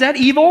bad? Is that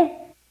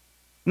evil?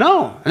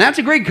 No. And that's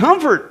a great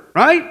comfort,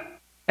 right?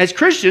 As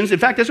Christians, in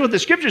fact, that's what the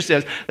scripture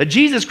says, that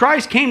Jesus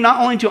Christ came not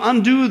only to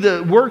undo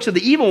the works of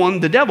the evil one,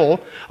 the devil,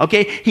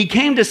 okay, he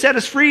came to set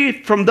us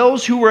free from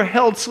those who were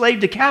held slave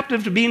to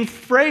captive to being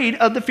afraid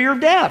of the fear of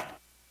death.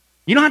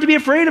 You don't have to be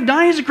afraid of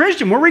dying as a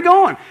Christian. Where are we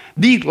going?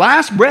 The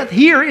last breath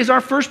here is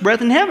our first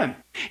breath in heaven.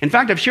 In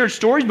fact, I've shared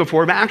stories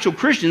before about actual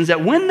Christians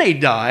that when they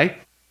die,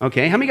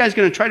 okay, how many guys are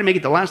going to try to make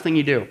it the last thing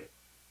you do?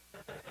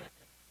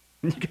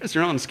 You guys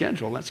are on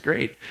schedule. That's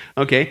great.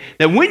 Okay,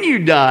 that when you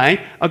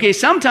die, okay,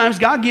 sometimes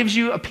God gives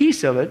you a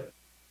piece of it,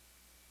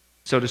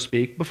 so to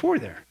speak, before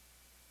there,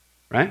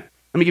 right?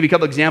 Let me give you a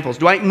couple examples.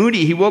 Dwight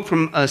Moody, he woke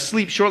from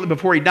sleep shortly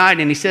before he died,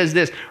 and he says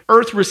this,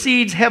 "Earth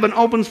recedes, heaven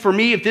opens for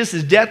me. If this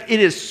is death, it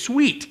is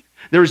sweet.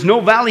 There is no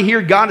valley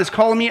here. God is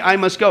calling me. I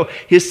must go."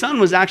 His son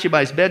was actually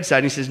by his bedside,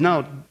 and he says,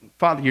 "No,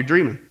 Father, you're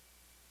dreaming."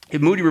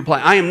 And Moody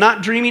replied, "I am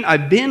not dreaming.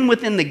 I've been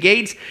within the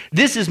gates.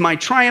 This is my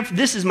triumph.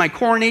 This is my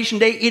coronation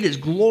day. It is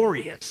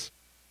glorious."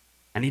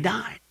 And he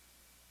died,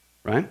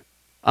 right?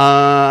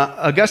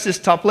 Augustus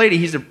Toplady,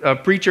 he's a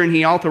preacher, and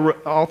he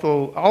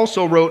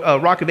also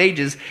wrote Rock of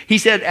Ages. He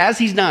said, as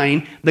he's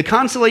dying, "The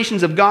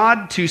consolations of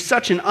God to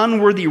such an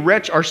unworthy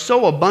wretch are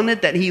so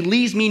abundant that he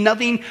leaves me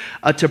nothing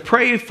to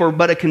pray for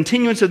but a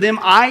continuance of them.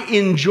 I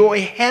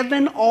enjoy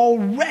heaven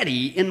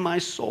already in my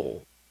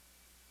soul."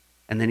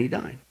 And then he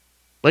died.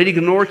 Lady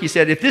Glenorch, he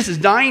said, "If this is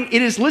dying, it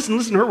is," listen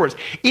to her words,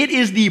 "it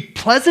is the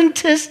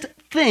pleasantest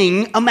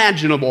thing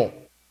imaginable."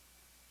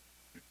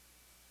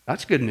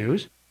 That's good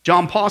news.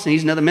 John Pawson,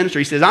 he's another minister.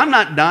 He says, "I'm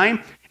not dying.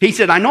 He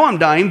said, I know I'm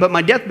dying, but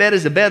my deathbed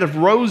is a bed of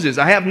roses.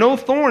 I have no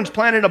thorns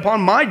planted upon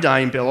my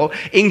dying pillow.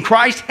 In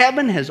Christ,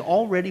 heaven has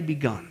already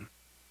begun.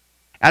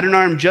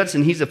 Adoniram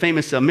Judson, he's a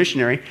famous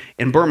missionary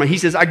in Burma. He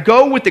says, I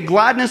go with the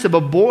gladness of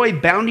a boy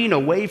bounding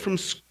away from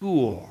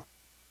school.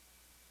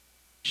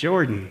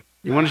 Jordan,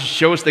 you want to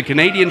show us the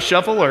Canadian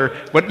shuffle or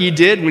what you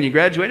did when you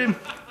graduated?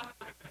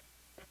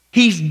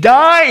 He's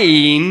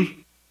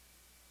dying,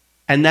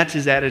 and that's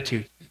his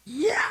attitude.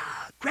 Yeah,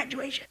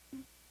 graduation.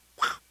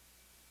 Wow.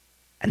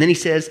 And then he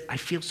says, I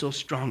feel so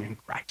strong in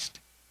Christ.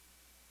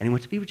 And he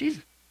wants to be with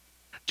Jesus.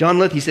 John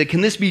Lith, he said,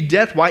 can this be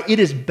death? Why, it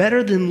is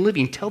better than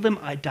living. Tell them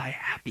I die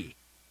happy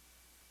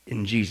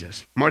in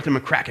Jesus. Martha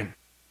McCracken.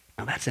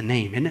 Now that's a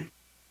name, isn't it?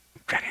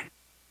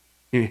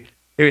 McCracken.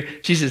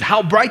 She says,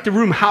 how bright the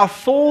room, how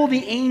full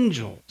the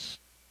angels.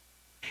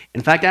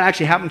 In fact, that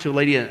actually happened to a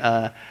lady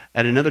at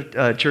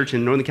another church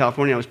in Northern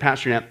California I was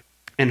pastoring at,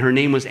 and her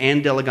name was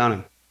Ann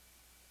Delegano.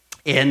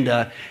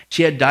 And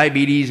she had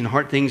diabetes and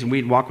heart things, and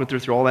we'd walk with her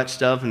through all that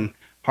stuff, and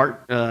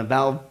heart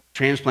valve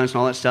transplants and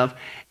all that stuff.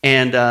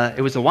 And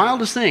it was the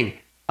wildest thing.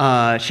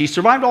 She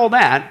survived all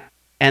that,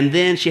 and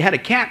then she had a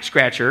cat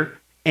scratch her,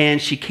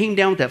 and she came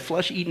down with that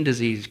flesh-eating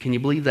disease. Can you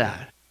believe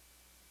that?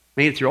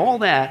 Made it through all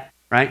that,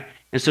 right?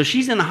 And so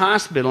she's in the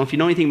hospital. If you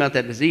know anything about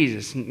that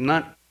disease,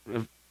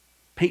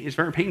 it's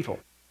very painful.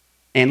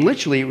 And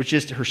literally, it was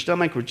just her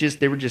stomach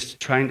they were just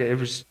trying to, it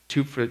was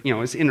too,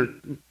 it's in her,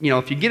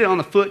 if you get it on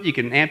the foot, you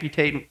can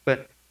amputate,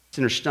 but it's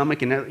in her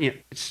stomach,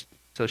 and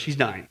so she's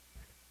dying,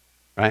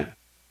 right?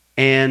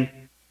 And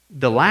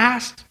the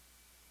last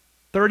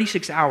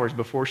 36 hours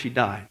before she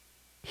died,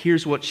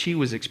 here's what she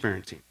was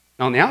experiencing.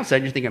 Now, on the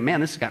outside, you're thinking, man,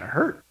 this has got to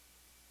hurt.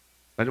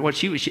 But what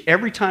she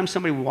every time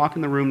somebody would walk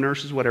in the room,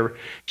 nurses, whatever,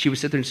 she would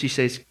sit there and she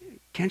says,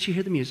 can't you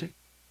hear the music?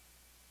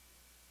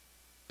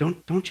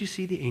 Don't you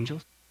see the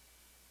angels?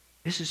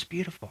 This is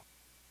beautiful.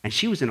 And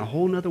she was in a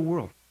whole nother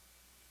world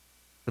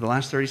for the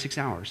last 36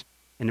 hours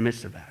in the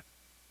midst of that.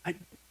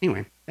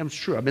 Anyway, that was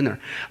true. I've been there.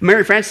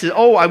 Mary Frances says,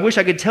 I wish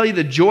I could tell you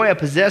the joy I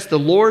possess. The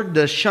Lord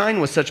does shine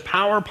with such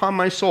power upon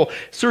my soul.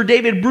 Sir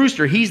David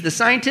Brewster, he's the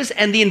scientist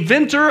and the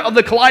inventor of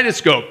the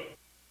kaleidoscope.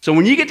 So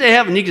when you get to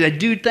heaven, you can say,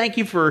 dude, thank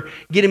you for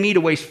getting me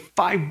to waste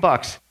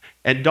 $5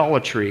 at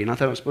Dollar Tree. And I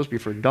thought it was supposed to be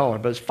for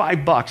 $1, but it's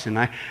 $5.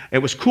 And it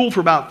was cool for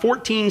about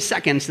 14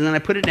 seconds. And then I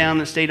put it down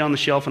and it stayed on the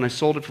shelf, and I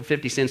sold it for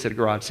 50 cents at a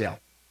garage sale.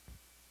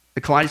 The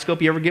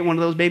kaleidoscope, you ever get one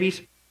of those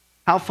babies?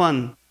 How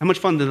much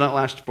fun did that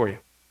last for you?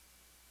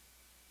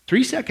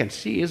 3 seconds.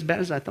 See, as bad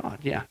as I thought.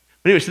 Yeah.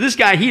 But anyway, so this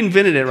guy, he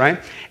invented it,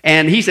 right?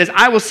 And he says,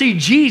 I will see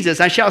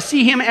Jesus. I shall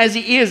see him as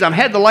he is. I've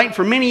had the light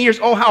for many years.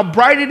 Oh, how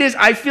bright it is.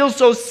 I feel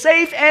so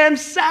safe and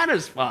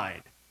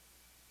satisfied.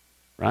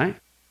 Right?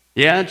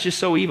 Yeah, it's just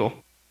so evil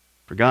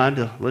for God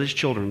to let his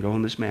children go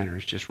in this manner.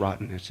 It's just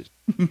rotten. It's just,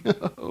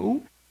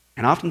 no.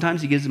 And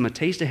oftentimes he gives them a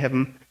taste of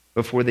heaven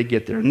before they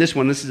get there. And this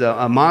is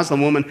a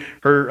Muslim woman.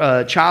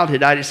 Her child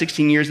had died at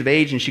 16 years of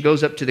age, and she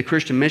goes up to the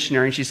Christian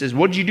missionary, and she says,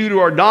 what did you do to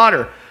our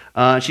daughter?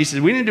 She says,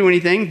 we didn't do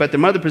anything, but the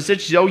mother persisted.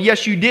 She says, oh,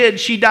 yes, you did.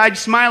 She died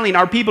smiling.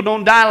 Our people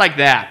don't die like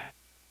that.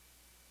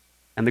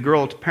 And the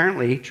girl,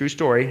 apparently, true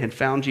story, had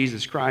found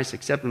Jesus Christ,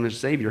 accepted him as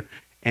Savior,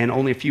 and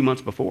only a few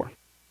months before.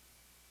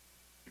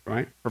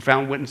 Right?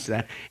 Profound witness to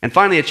that. And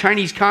finally, a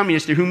Chinese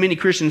communist to whom many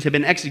Christians have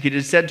been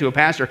executed said to a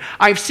pastor,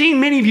 I've seen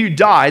many of you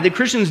die. The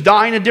Christians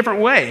die in a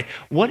different way.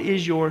 What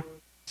is your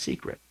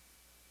secret?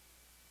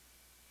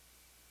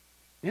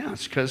 Yeah,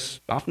 it's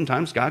because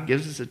oftentimes God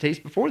gives us a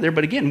taste before there.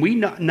 But again, we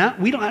don't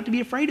have to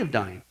be afraid of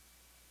dying.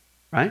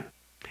 Right?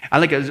 I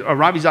like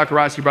Ravi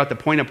Zacharias, he brought the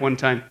point up one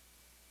time.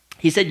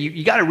 He said,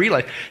 you got to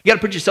realize, you got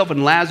to put yourself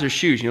in Lazarus'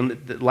 shoes. You know,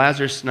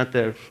 Lazarus, not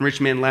the rich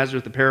man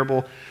Lazarus, the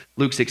parable,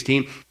 Luke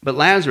 16. But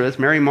Lazarus,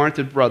 Mary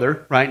Martha's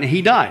brother, right? And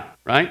he died,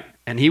 right?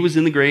 And he was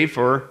in the grave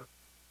for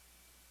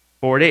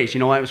 4 days. You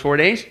know why it was 4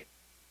 days?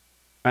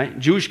 Right?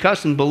 Jewish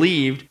custom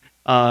believed,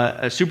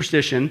 a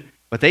superstition,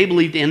 but they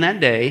believed in that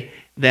day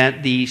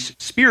that the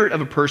spirit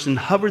of a person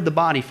hovered the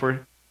body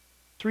for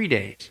 3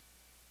 days.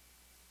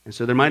 And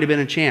so there might have been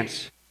a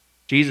chance.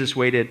 Jesus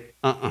waited,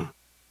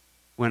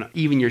 when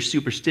even your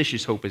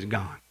superstitious hope is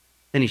gone.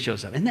 Then he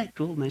shows up. Isn't that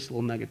cool? Nice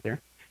little nugget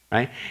there,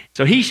 right?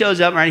 So he shows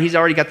up, right? He's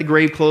already got the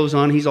grave clothes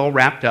on. He's all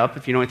wrapped up,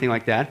 if you know anything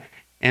like that.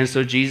 And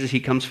so Jesus,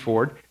 he comes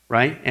forward,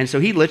 right? And so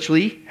he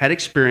literally had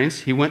experience.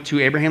 He went to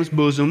Abraham's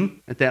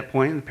bosom at that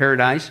point, in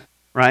paradise,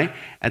 right?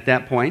 At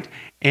that point.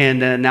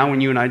 And now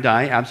when you and I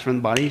die, absent from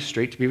the body,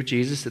 straight to be with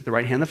Jesus at the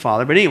right hand of the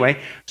Father. But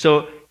anyway,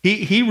 so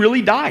he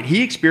really died.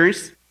 He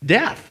experienced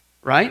death,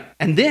 right?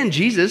 And then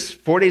Jesus,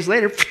 4 days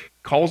later,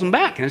 calls him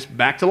back, and it's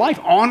back to life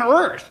on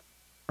earth,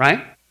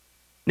 right?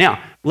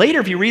 Now, later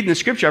if you read in the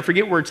scripture, I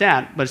forget where it's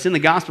at, but it's in the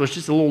gospel, it's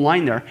just a little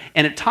line there,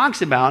 and it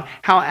talks about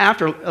how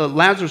after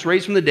Lazarus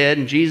raised from the dead,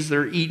 and Jesus,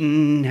 they're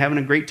eating, having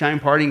a great time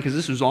partying, because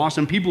this was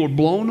awesome. People were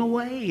blown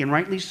away, and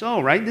rightly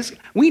so, right?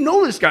 We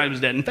know this guy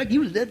was dead. In fact, he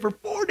was dead for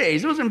 4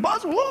 days. It was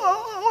impossible,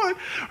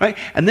 right?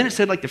 And then it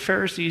said like the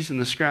Pharisees and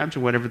the scribes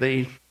or whatever,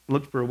 they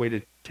looked for a way to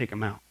take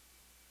him out.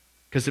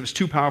 Because it was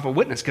too powerful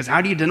witness. Because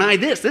how do you deny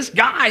this? This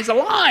guy's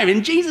alive,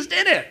 and Jesus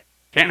did it.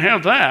 Can't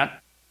have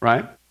that.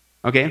 right?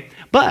 Okay,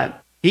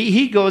 but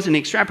he goes and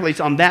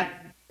extrapolates on that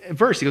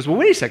verse. He goes, well,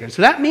 wait a second.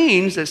 So that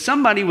means that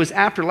somebody was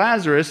after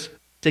Lazarus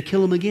to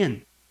kill him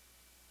again,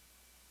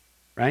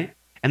 right?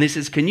 And he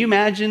says, can you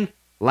imagine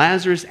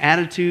Lazarus'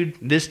 attitude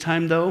this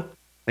time, though?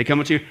 They come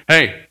up to you,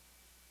 hey,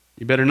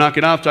 you better knock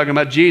it off talking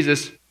about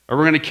Jesus or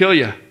we're going to kill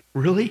you.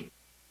 Really?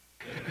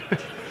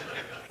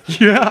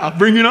 Yeah,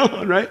 bring it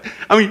on, right?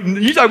 I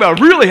mean, you talk about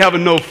really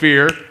having no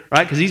fear,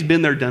 right? Because he's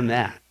been there, done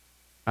that,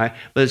 right?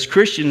 But as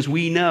Christians,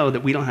 we know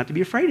that we don't have to be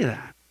afraid of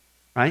that,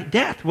 right?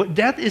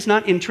 Death is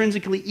not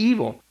intrinsically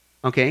evil,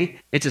 okay?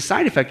 It's a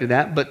side effect of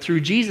that, but through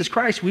Jesus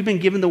Christ, we've been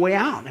given the way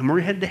out, and we're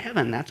headed to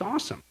heaven. That's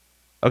awesome.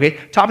 Okay,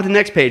 top of the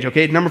next page,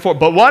 okay, number 4.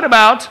 But what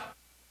about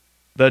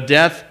the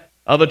death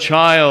of a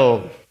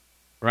child?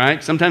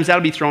 Right? Sometimes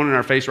that'll be thrown in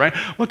our face, right?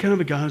 What kind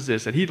of a God is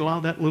this, that he'd allow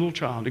that little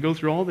child to go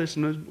through all this?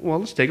 Well,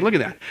 let's take a look at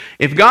that.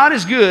 If God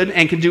is good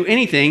and can do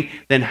anything,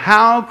 then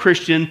how,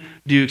 Christian,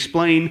 do you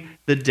explain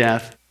the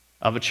death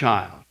of a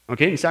child?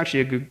 Okay, it's actually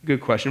a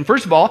good question.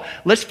 First of all,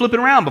 let's flip it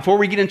around before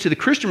we get into the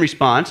Christian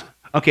response.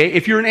 Okay,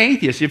 if you're an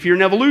atheist, if you're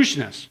an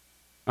evolutionist,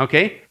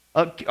 okay,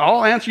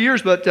 I'll answer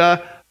yours, but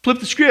flip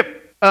the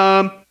script.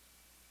 How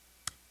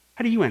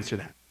do you answer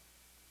that?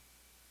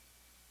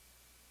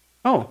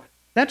 Oh,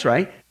 that's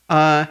right.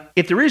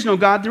 If there is no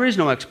God, there is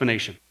no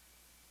explanation.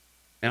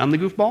 And I'm the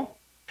goofball?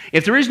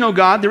 If there is no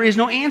God, there is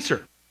no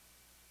answer.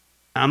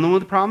 I'm the one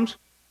with the problems?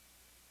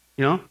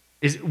 You know?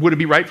 Would it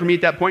be right for me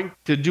at that point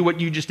to do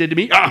what you just did to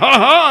me?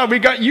 We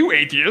got you,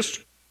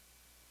 atheist.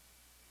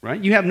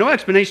 Right? You have no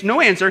explanation,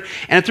 no answer.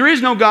 And if there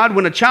is no God,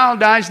 when a child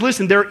dies,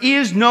 listen, there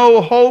is no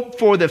hope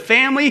for the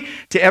family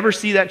to ever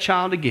see that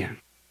child again.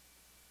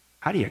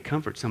 How do you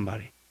comfort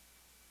somebody?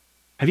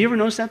 Have you ever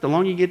noticed that? The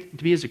longer you get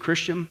to be as a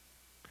Christian,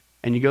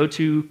 and you go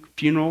to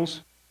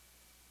funerals,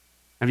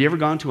 have you ever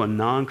gone to a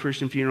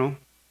non-Christian funeral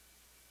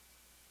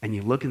and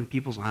you look in the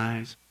people's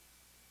eyes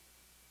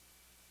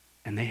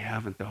and they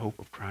haven't the hope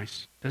of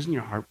Christ? Doesn't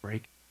your heart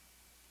break?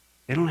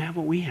 They don't have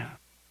what we have,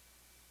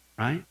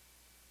 right?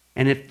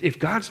 And if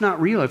God's not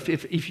real,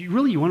 if you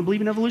really want to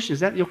believe in evolution, is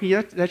that okay?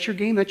 That's your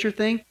game, that's your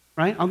thing,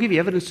 right? I'll give you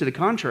evidence to the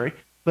contrary,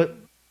 but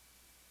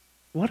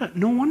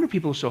no wonder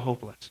people are so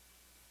hopeless.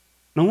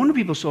 No wonder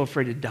people are so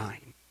afraid of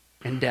dying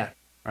and death.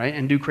 Right,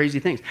 and do crazy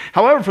things.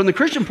 However, from the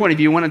Christian point of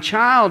view, when a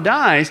child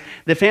dies,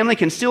 the family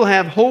can still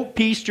have hope,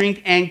 peace, strength,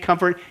 and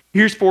comfort.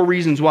 Here's 4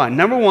 reasons why.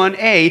 Number 1,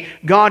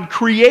 God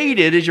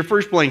created, is your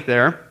first blank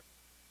there.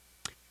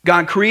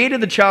 God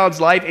created the child's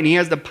life, and he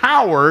has the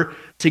power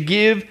to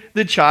give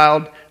the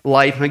child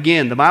life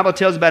again. The Bible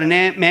tells about a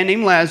man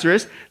named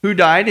Lazarus who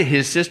died.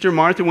 His sister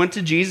Martha went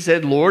to Jesus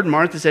and said, Lord,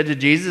 Martha said to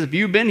Jesus, if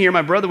you'd been here,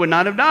 my brother would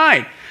not have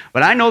died.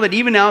 But I know that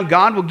even now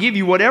God will give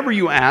you whatever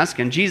you ask.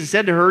 And Jesus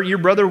said to her, your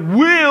brother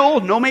will,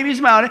 no maybes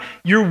about it,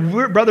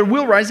 your brother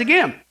will rise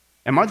again.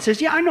 And Martha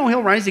says, yeah, I know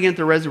he'll rise again at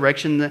the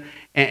resurrection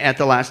at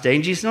the last day.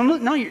 And Jesus said,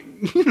 no,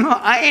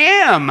 I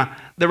am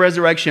the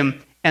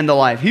resurrection and the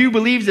life. He who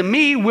believes in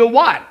me will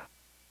what?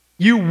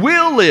 You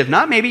will live.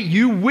 Not maybe,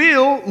 you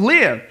will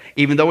live,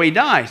 even though he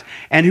dies.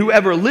 And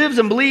whoever lives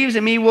and believes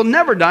in me will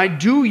never die.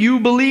 Do you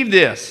believe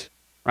this?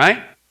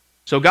 Right?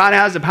 So God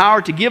has the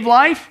power to give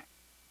life.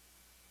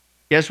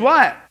 Guess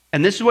what?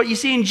 And this is what you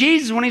see in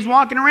Jesus when he's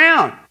walking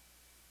around.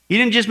 He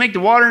didn't just make the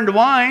water into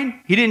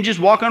wine. He didn't just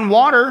walk on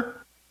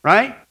water,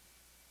 right?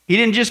 He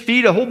didn't just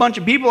feed a whole bunch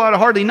of people out of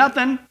hardly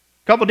nothing. A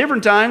couple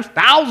different times,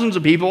 thousands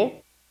of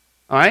people,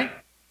 all right?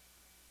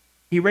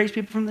 He raised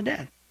people from the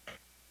dead,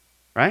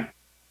 right?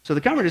 So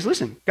the comfort is,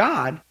 listen,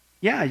 God,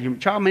 yeah, your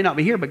child may not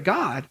be here, but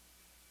God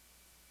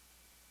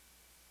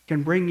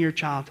can bring your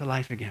child to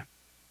life again.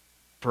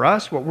 For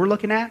us, what we're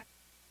looking at,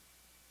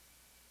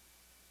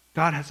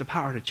 God has the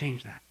power to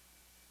change that.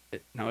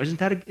 Now, isn't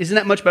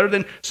that much better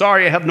than,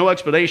 sorry, I have no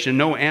explanation,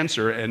 no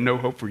answer, and no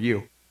hope for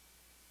you?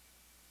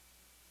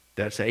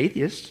 That's the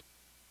atheist,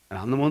 and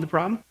I'm the one with the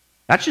problem.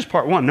 That's just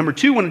part 1. Number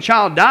 2, when a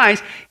child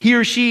dies, he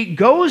or she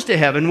goes to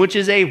heaven, which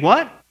is a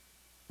what?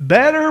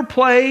 Better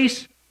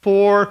place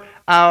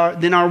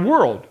than our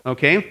world,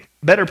 okay?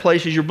 Better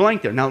place is your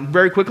blank there. Now,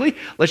 very quickly,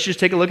 let's just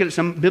take a look at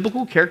some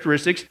biblical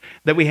characteristics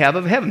that we have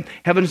of heaven.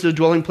 Heaven is the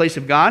dwelling place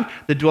of God,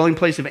 the dwelling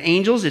place of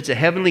angels. It's a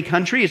heavenly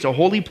country. It's a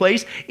holy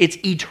place. It's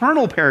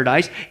eternal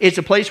paradise. It's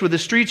a place where the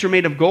streets are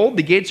made of gold,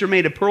 the gates are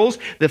made of pearls,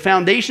 the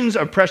foundations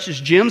are precious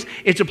gems.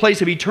 It's a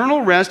place of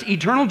eternal rest,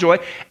 eternal joy,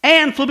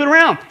 and flip it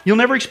around. You'll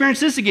never experience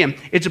this again.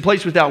 It's a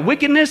place without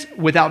wickedness,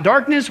 without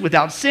darkness,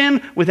 without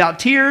sin, without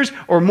tears,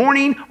 or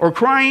mourning, or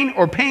crying,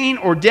 or pain,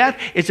 or death.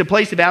 It's a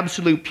place of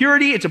absolute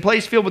purity. It's a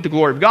place filled with the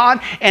glory of God,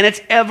 and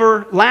it's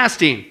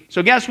everlasting.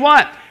 So guess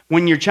what?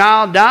 When your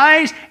child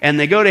dies and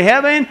they go to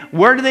heaven,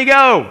 where do they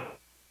go?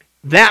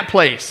 That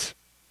place.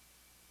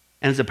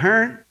 And as a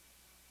parent,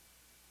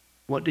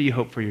 what do you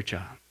hope for your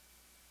child?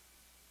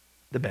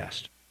 The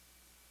best.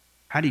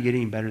 How do you get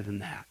any better than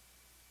that?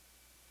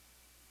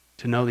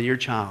 To know that your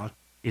child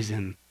is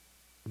in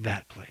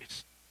that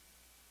place.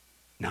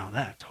 Now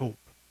that's hope.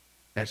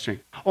 That's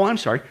strength. Oh, I'm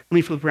sorry. Let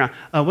me flip around.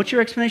 What's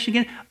your explanation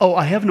again? Oh,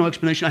 I have no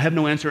explanation. I have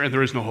no answer, and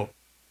there is no hope.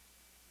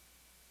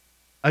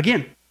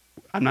 Again,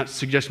 I'm not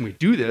suggesting we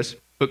do this,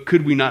 but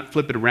could we not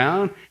flip it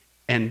around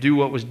and do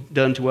what was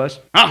done to us?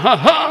 Ha ha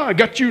ha, I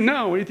got you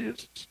now,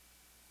 atheists.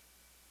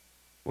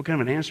 What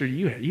kind of an answer do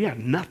you have? You have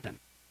nothing,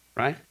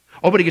 right?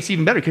 Oh, but it gets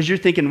even better because you're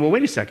thinking, well,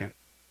 wait a second.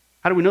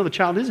 How do we know the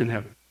child is in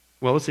heaven?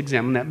 Well, let's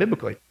examine that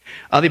biblically.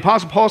 The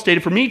Apostle Paul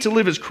stated, for me to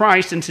live is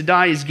Christ and to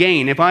die is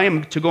gain. If I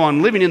am to go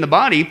on living in the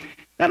body,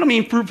 that'll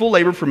mean fruitful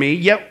labor for me.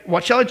 Yet,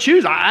 what shall I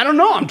choose? I don't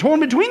know. I'm torn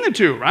between the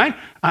two, right?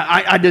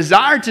 I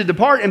desire to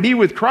depart and be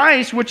with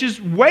Christ, which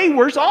is way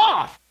worse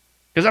off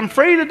because I'm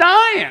afraid of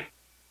dying.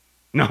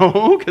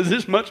 No, because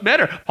it's much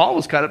better. Paul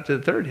was caught up to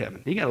the third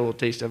heaven. He got a little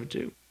taste of it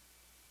too,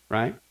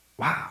 right?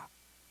 Wow,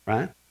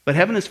 right? But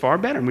heaven is far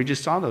better, and we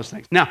just saw those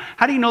things. Now,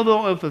 how do you know,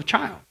 though, of a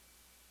child,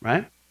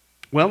 right?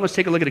 Well, let's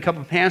take a look at a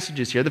couple of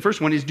passages here. The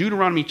first one is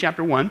Deuteronomy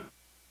chapter 1.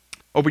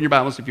 Open your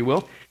Bibles, if you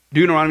will.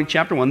 Deuteronomy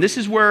chapter 1. This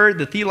is where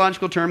the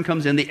theological term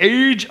comes in, the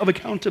age of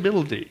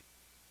accountability.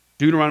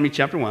 Deuteronomy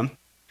chapter 1.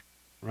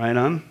 Right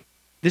on.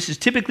 This is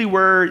typically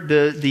where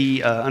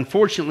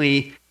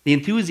unfortunately, the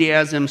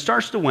enthusiasm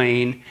starts to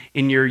wane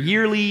in your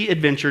yearly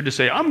adventure to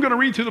say, I'm going to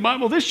read through the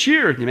Bible this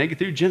year. And you make it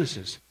through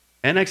Genesis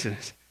and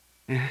Exodus.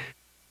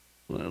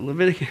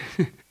 Leviticus.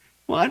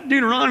 What?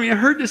 Deuteronomy, I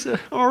heard this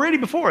already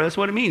before. That's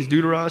what it means.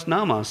 Deuteros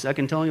nomos,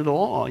 second telling of the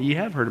law. You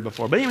have heard it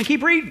before. But anyway,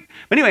 keep reading.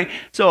 But anyway,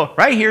 so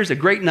right here is a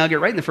great nugget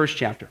right in the first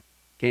chapter.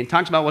 Okay, it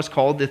talks about what's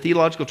called the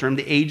theological term,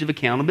 the age of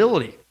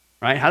accountability.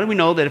 Right? How do we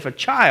know that if a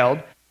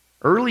child,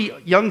 early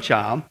young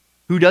child,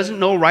 who doesn't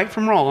know right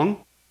from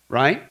wrong,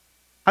 right?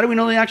 How do we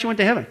know they actually went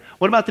to heaven?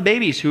 What about the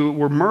babies who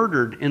were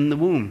murdered in the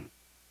womb?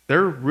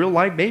 They're real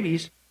life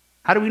babies.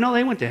 How do we know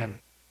they went to heaven?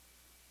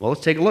 Well,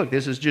 let's take a look.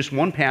 This is just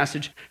one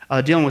passage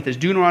dealing with this.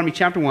 Deuteronomy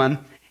chapter 1.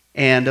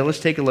 And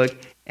let's take a look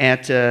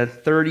at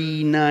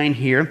 39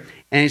 here.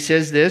 And he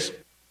says this.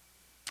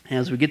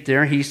 As we get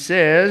there, he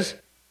says,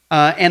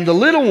 and the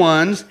little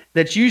ones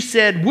that you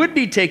said would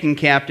be taken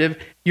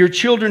captive, your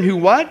children who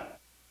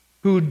what?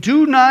 Who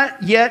do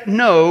not yet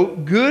know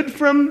good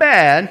from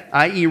bad,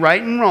 i.e.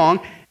 right and wrong,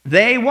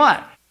 they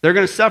what? They're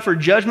going to suffer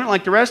judgment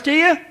like the rest of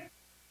you?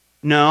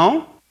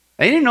 No.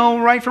 They didn't know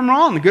right from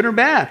wrong, the good or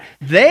bad.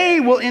 They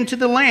will enter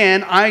the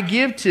land I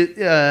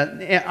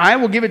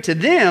will give it to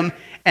them,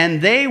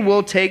 and they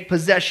will take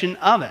possession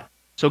of it.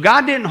 So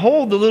God didn't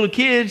hold the little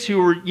kids who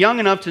were young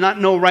enough to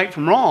not know right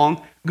from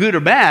wrong, good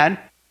or bad,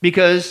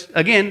 because,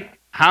 again,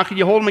 how could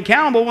you hold them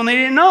accountable when they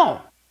didn't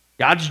know?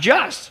 God's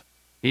just.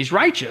 He's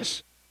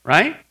righteous,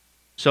 right?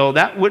 So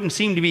that wouldn't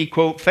seem to be,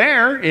 quote,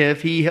 fair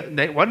if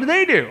what did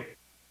they do,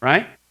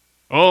 right?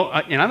 Oh,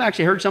 and I've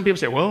actually heard some people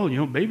say, well,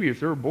 maybe if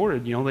they're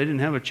aborted, they didn't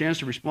have a chance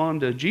to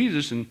respond to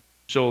Jesus, and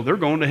so they're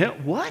going to hell.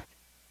 What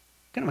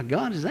kind of a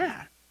God is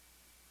that?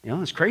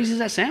 As crazy as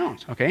that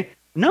sounds, okay?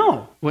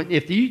 No. And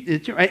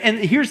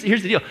here's the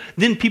deal.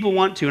 Then people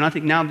want to, and I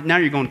think now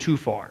you're going too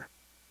far,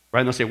 right?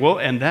 And they'll say, well,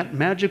 and that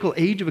magical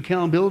age of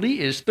accountability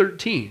is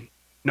 13.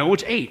 No,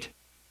 it's 8.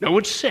 No,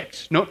 it's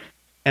 6. No.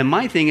 And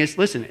my thing is,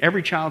 listen,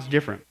 every child's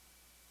different.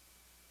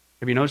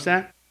 Have you noticed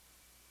that?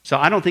 So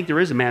I don't think there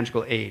is a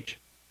magical age.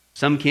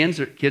 Some kids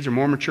are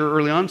more mature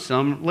early on,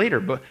 some later.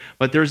 But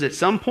there's at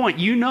some point,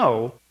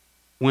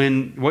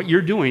 when what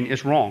you're doing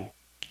is wrong.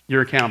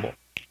 You're accountable.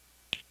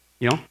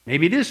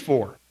 Maybe it is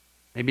 4.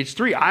 Maybe it's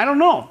 3. I don't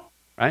know.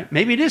 Right?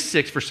 Maybe it is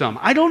 6 for some.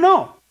 I don't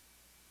know.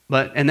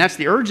 And that's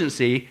the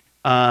urgency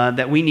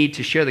that we need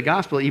to share the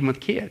gospel even with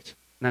kids.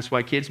 And that's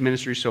why kids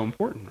ministry is so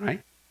important,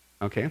 right?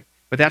 Okay.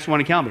 But that's one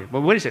accountability.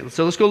 But wait a second.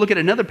 So let's go look at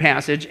another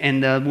passage,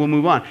 and we'll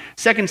move on.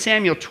 2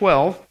 Samuel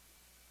 12.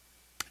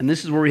 And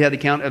this is where we have the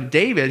account of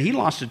David. He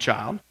lost a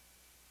child.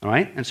 All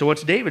right? And so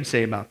what's David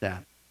say about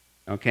that?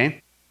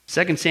 Okay?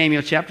 2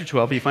 Samuel chapter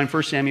 12. If you find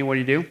 1 Samuel,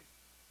 what do?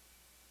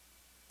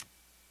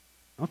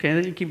 Okay,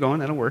 then you keep going.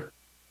 That'll work.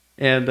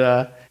 And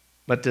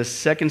but 2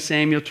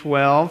 Samuel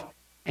 12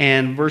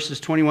 and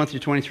verses 21 through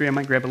 23. I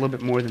might grab a little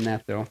bit more than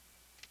that, though,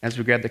 as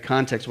we grab the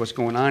context of what's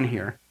going on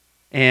here.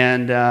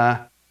 And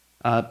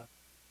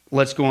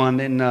let's go on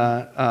and...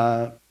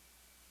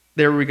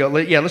 there we go.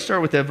 Let's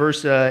start with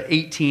verse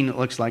 18, it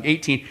looks like.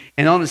 18.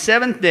 And on the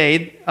 7th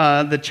day,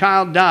 the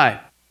child died.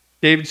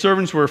 David's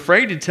servants were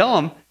afraid to tell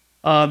him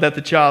that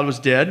the child was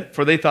dead,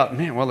 for they thought,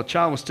 man, while the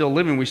child was still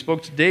living, we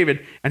spoke to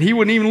David, and he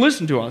wouldn't even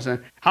listen to us.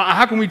 And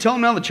how can we tell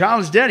him now the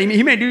child is dead?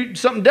 He may do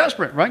something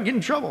desperate, right? Get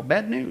in trouble.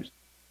 Bad news.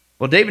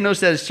 Well, David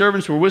noticed that his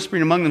servants were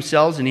whispering among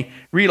themselves, and he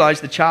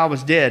realized the child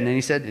was dead. And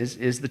he said,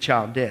 is the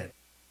child dead?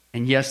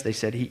 And yes, they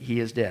said, he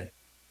is dead.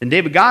 Then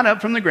David got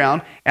up from the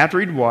ground after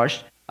he'd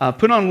washed,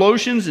 put on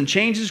lotions and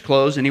changed his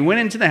clothes, and he went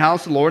into the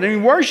house of the Lord and he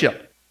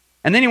worshipped.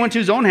 And then he went to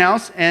his own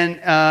house, and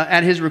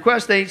at his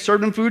request, they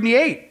served him food, and he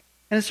ate.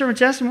 And the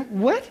servants asked him,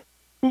 what?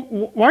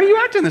 Why are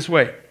you acting this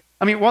way?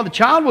 I mean, while the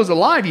child was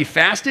alive, you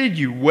fasted,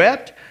 you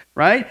wept,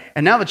 right?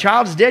 And now the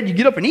child's dead, you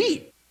get up and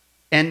eat.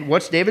 And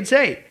what's David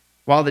say?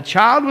 While the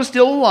child was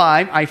still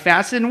alive, I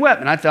fasted and wept.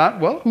 And I thought,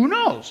 well, who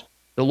knows?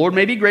 The Lord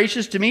may be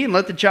gracious to me and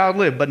let the child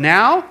live. But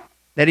now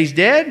that he's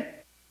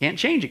dead, can't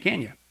change it, can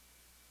you?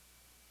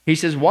 He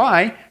says,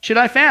 why should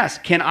I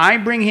fast? Can I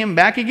bring him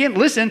back again?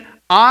 Listen,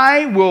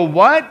 I will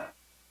what?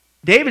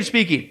 David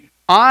speaking,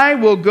 I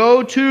will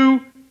go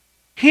to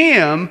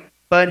him,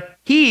 but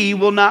he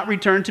will not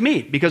return to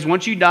me. Because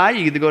once you die,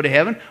 you either go to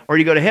heaven or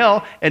you go to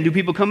hell, and do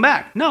people come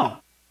back? No,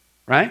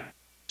 right?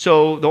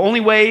 So the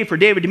only way for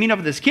David to meet up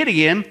with this kid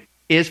again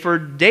is for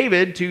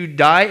David to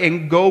die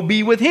and go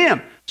be with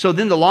him. So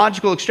then the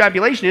logical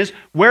extrapolation is,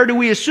 where do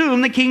we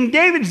assume that King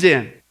David's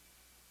in?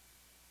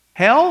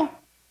 Hell?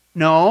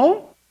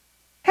 No.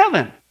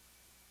 Heaven.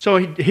 So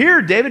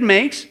here David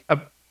makes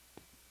an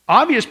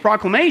obvious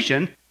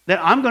proclamation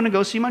that I'm going to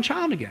go see my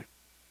child again.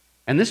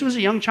 And this was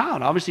a young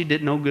child. Obviously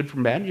didn't know good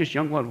from bad. Just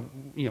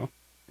young,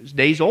 his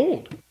days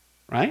old,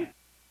 right?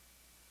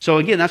 So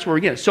again, that's where we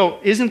get it. So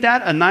isn't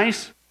that a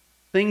nice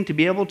thing to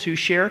be able to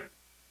share?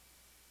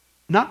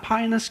 Not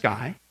pie in the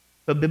sky,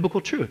 but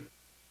biblical truth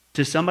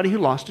to somebody who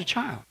lost a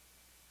child.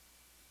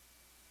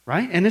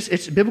 Right? And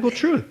it's biblical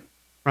truth.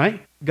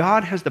 Right?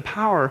 God has the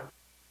power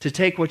to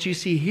take what you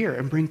see here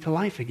and bring to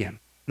life again.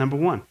 Number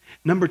one.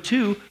 Number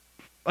two,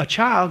 a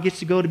child gets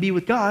to go to be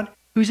with God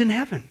who's in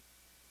heaven.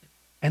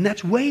 And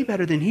that's way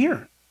better than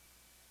here.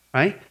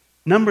 Right?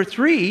 Number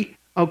three,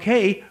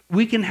 okay,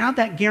 we can have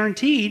that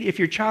guaranteed if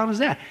your child is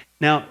that.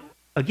 Now,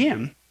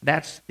 again,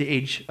 that's the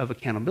age of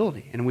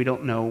accountability, and we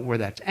don't know where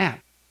that's at.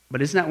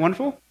 But isn't that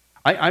wonderful?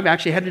 I've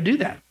actually had to do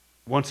that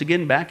once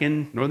again back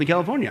in Northern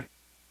California.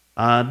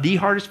 The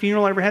hardest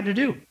funeral I ever had to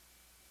do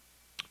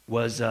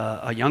was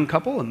a young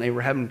couple, and they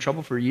were having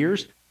trouble for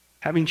years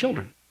having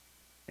children.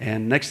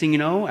 And next thing you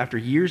know, after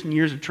years and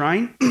years of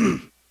trying,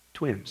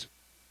 twins.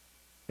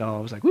 So I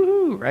was like,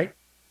 woohoo, right?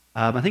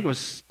 I think it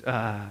was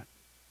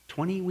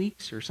 20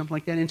 weeks or something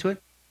like that into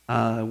it.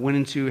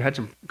 Had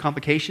some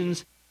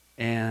complications,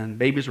 and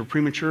babies were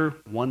premature.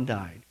 One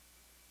died.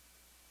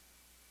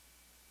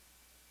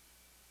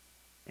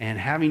 And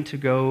having to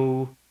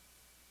go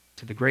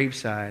to the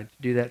graveside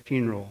to do that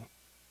funeral,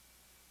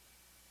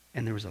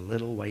 and there was a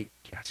little white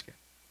casket.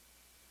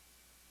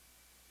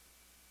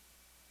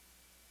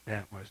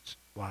 That was,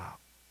 wow.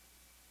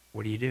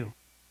 What do you do?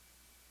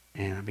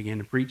 And I began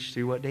to preach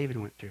through what David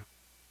went through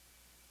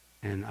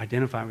and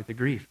identify with the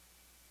grief.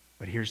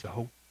 But here's the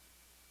hope.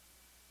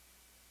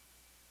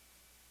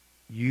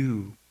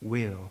 You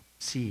will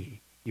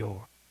see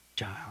your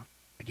child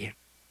again.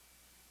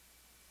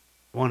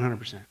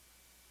 100%.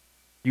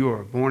 You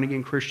are a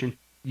born-again Christian,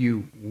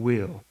 you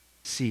will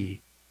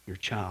see your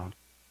child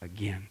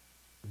again.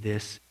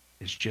 This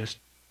is just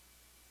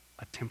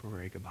a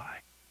temporary goodbye.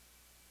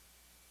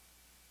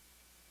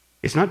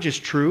 It's not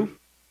just true,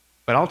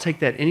 but I'll take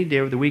that any day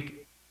of the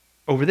week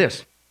over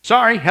this.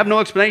 Sorry, have no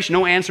explanation,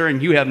 no answer,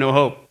 and you have no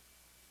hope.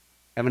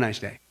 Have a nice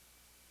day.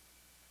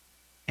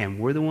 And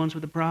we're the ones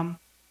with the problem?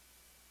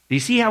 Do you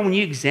see how when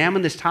you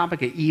examine this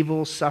topic of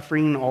evil,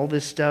 suffering, all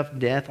this stuff,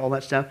 death, all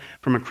that stuff,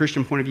 from a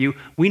Christian point of view,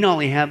 we not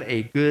only have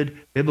a good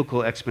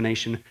biblical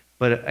explanation,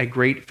 but a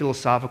great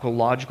philosophical,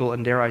 logical,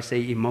 and dare I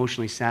say,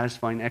 emotionally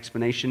satisfying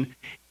explanation.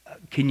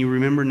 Can you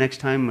remember next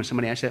time when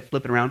somebody asks that,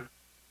 flip it around?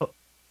 Oh,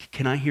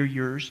 can I hear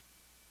yours?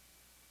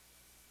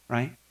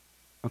 Right?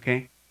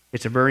 Okay?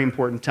 It's a very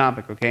important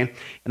topic, okay? And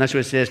that's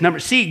what it says. Number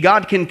C,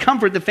 God can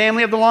comfort the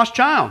family of the lost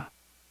child.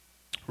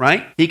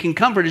 Right? He can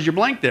comfort as your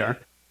blank there.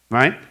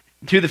 Right?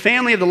 To the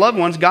family of the loved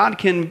ones, God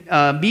can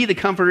be the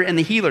comforter and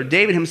the healer.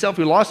 David himself,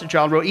 who lost a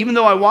child, wrote, even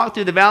though I walk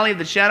through the valley of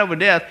the shadow of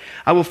death,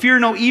 I will fear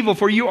no evil,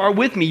 for you are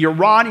with me. Your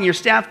rod and your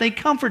staff, they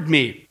comfort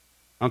me.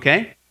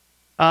 Okay?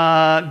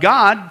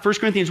 God, 1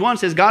 Corinthians 1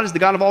 says, God is the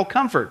God of all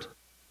comfort.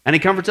 And he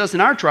comforts us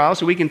in our trials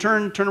so we can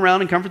turn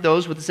around and comfort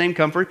those with the same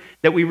comfort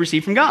that we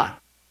receive from God.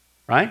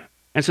 Right?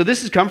 And so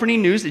this is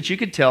comforting news that you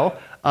could tell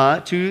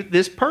to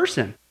this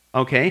person.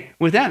 Okay?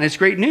 With that, and it's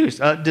great news.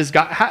 Does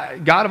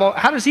God of all,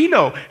 how does he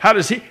know? How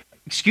does he...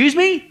 Excuse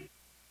me?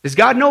 Does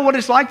God know what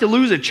it's like to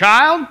lose a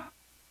child?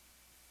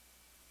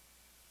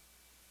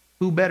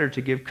 Who better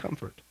to give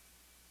comfort?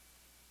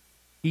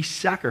 He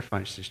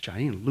sacrificed his child.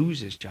 He didn't lose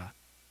his child.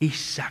 He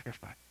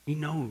sacrificed. He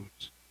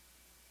knows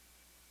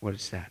what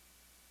it's that.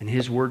 And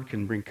his word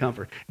can bring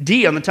comfort.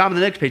 D, on the top of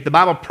the next page, the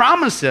Bible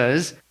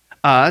promises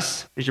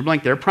us, as your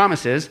blank there,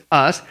 promises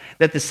us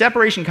that the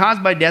separation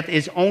caused by death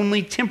is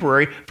only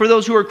temporary for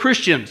those who are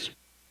Christians.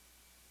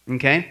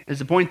 Okay? There's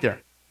the point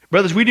there.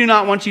 Brothers, we do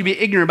not want you to be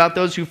ignorant about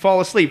those who fall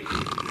asleep.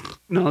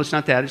 No, it's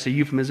not that. It's a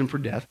euphemism for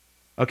death.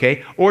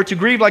 Okay? Or to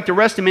grieve like the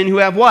rest of men who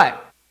have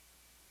what?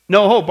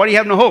 No hope. Why do you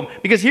have no hope?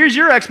 Because here's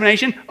your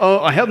explanation.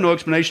 Oh, I have no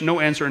explanation, no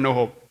answer, and no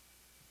hope.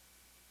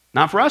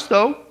 Not for us,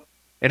 though.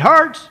 It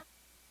hurts.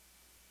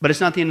 But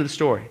it's not the end of the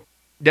story.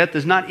 Death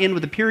does not end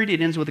with a period.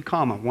 It ends with a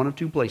comma, one of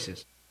two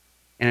places.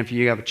 And if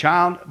you have a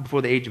child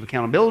before the age of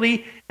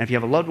accountability, and if you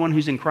have a loved one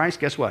who's in Christ,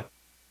 guess what?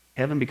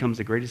 Heaven becomes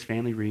the greatest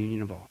family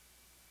reunion of all.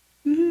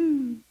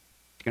 Woo-hoo.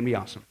 It's going to be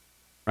awesome,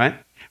 right?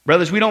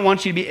 Brothers, we don't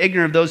want you to be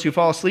ignorant of those who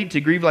fall asleep, to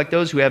grieve like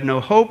those who have no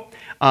hope.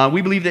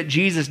 We believe that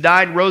Jesus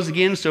died, rose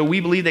again, so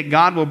we believe that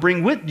God will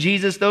bring with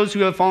Jesus those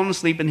who have fallen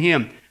asleep in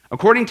him.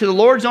 According to the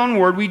Lord's own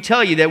word, we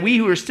tell you that we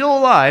who are still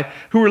alive,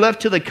 who are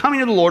left till the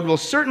coming of the Lord, will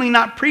certainly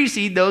not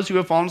precede those who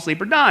have fallen asleep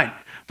or died.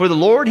 For the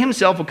Lord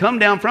himself will come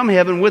down from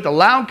heaven with a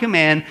loud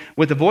command,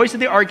 with the voice of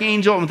the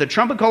archangel, and with the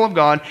trumpet call of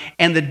God,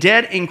 and the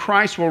dead in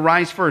Christ will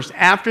rise first.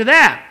 After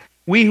that,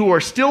 we who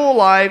are still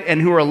alive and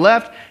who are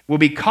left will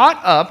be caught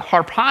up,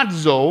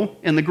 harpazo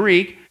in the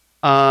Greek,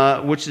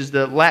 which is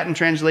the Latin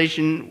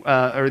translation,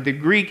 or the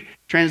Greek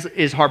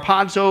is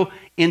harpazo,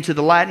 into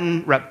the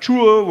Latin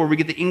raptura, where we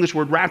get the English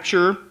word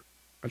rapture.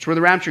 That's where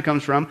the rapture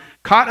comes from.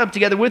 Caught up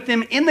together with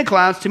them in the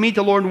clouds to meet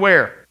the Lord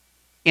where?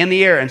 In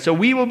the air. And so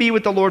we will be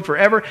with the Lord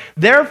forever.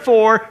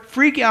 Therefore,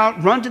 freak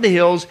out, run to the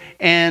hills,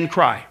 and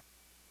cry.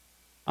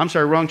 I'm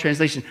sorry, wrong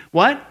translation.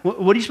 What?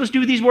 What are you supposed to do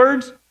with these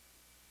words?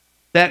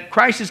 That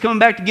Christ is coming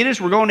back to get us,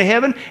 we're going to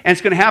heaven, and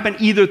it's going to happen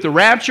either at the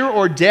rapture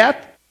or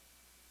death?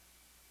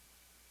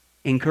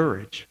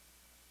 Encourage.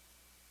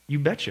 You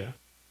betcha.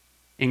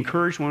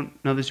 Encourage one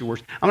another's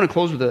words. I'm going to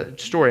close with a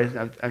story.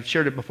 I've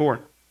shared it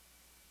before,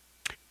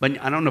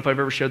 but I don't know if I've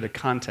ever shared the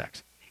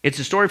context. It's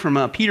a story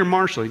from Peter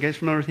Marshall. You guys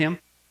familiar with him?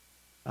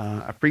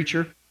 A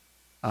preacher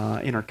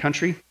in our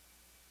country.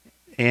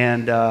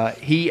 And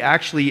he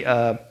actually,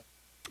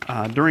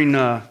 during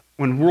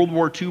when World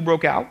War II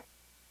broke out,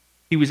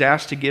 he was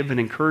asked to give an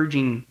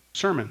encouraging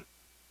sermon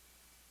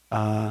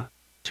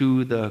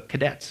to the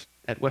cadets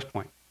at West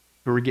Point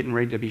who were getting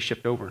ready to be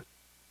shipped over.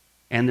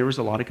 And there was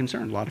a lot of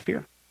concern, a lot of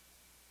fear.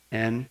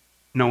 And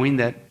knowing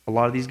that a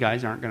lot of these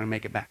guys aren't going to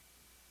make it back.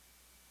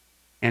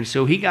 And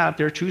so he got up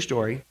there, true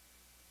story,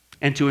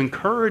 and to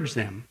encourage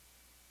them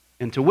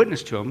and to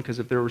witness to them, because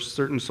if there were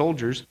certain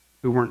soldiers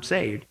who weren't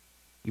saved,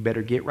 you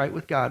better get right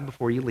with God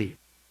before you leave.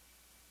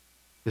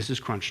 This is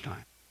crunch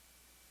time.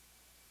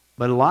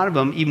 But a lot of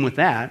them, even with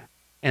that,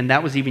 and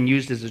that was even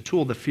used as a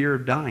tool, the fear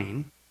of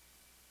dying,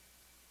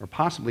 or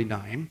possibly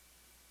dying,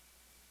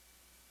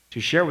 to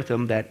share with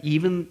them that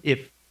even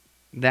if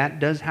that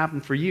does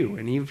happen for you,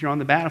 and even if you're on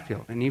the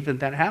battlefield, and even if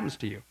that happens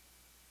to you,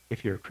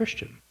 if you're a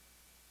Christian,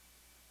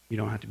 you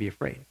don't have to be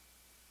afraid.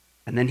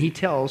 And then he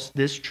tells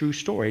this true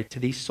story to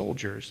these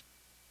soldiers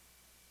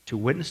to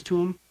witness to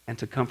them and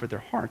to comfort their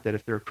heart that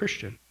if they're a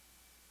Christian,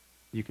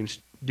 you can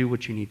do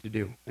what you need to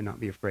do and not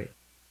be afraid.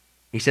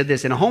 He said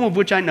this, in a home of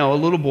which I know, a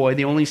little boy,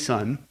 the only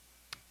son,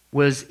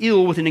 was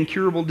ill with an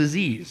incurable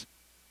disease.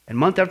 And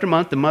month after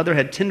month, the mother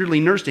had tenderly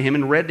nursed to him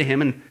and read to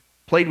him and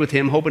played with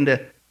him, hoping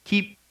to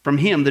keep from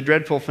him the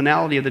dreadful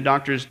finality of the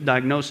doctor's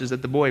diagnosis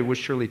that the boy was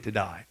surely to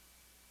die.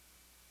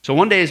 So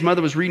one day his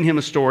mother was reading him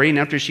a story, and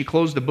after she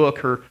closed the book,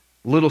 her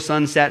little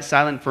son sat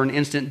silent for an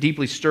instant,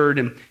 deeply stirred,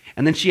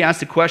 and then she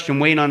asked a question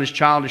weighing on his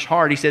childish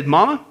heart. He said,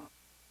 Mama,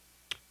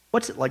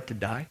 what's it like to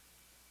die?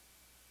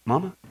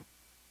 Mama,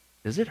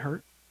 does it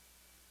hurt?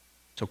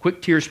 So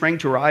quick tears sprang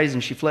to her eyes,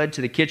 and she fled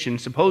to the kitchen,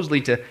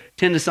 supposedly to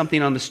tend to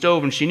something on the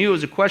stove, and she knew it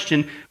was a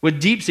question with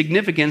deep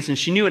significance, and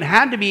she knew it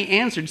had to be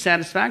answered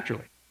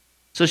satisfactorily.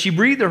 So she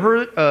breathed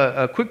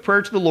a quick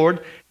prayer to the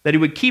Lord that he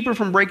would keep her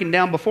from breaking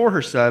down before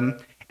her son,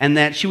 and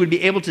that she would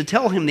be able to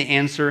tell him the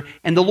answer,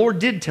 and the Lord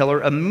did tell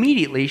her.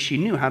 Immediately, she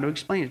knew how to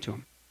explain it to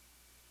him.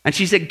 And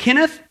she said,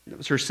 Kenneth, that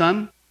was her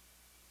son,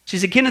 she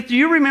said, Kenneth, do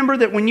you remember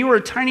that when you were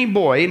a tiny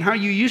boy and how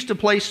you used to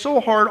play so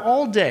hard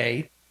all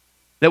day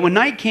that when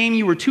night came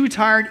you were too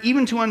tired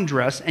even to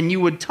undress and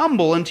you would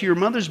tumble into your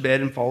mother's bed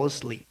and fall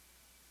asleep?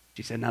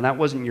 She said, now that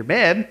wasn't your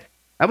bed.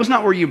 That was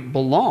not where you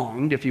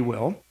belonged, if you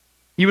will.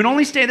 You would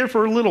only stay there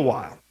for a little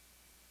while.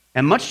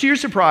 And much to your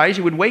surprise,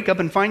 you would wake up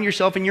and find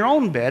yourself in your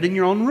own bed in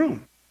your own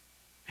room.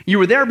 You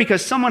were there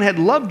because someone had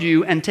loved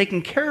you and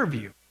taken care of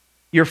you.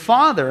 Your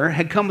father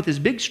had come with his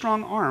big,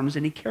 strong arms,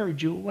 and he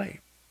carried you away.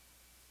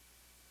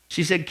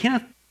 She said,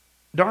 Kenneth,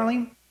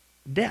 darling,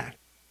 death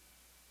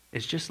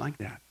is just like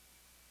that.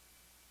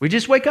 We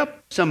just wake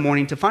up some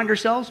morning to find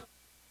ourselves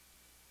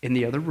in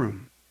the other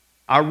room,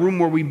 our room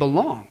where we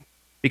belong,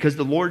 because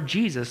the Lord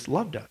Jesus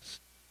loved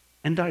us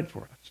and died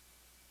for us.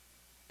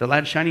 The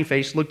lad's shining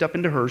face looked up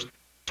into hers,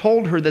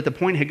 told her that the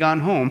point had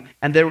gone home,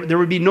 and there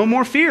would be no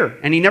more fear,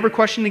 and he never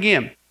questioned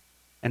again.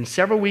 And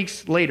several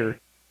weeks later,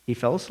 he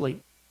fell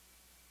asleep,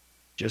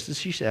 just as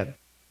she said,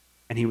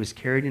 and he was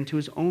carried into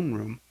his own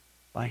room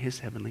by his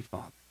heavenly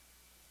Father.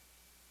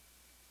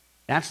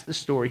 That's the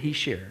story he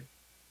shared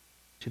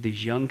to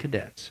these young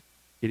cadets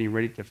getting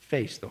ready to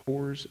face the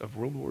horrors of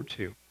World War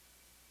II,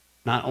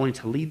 not only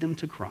to lead them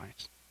to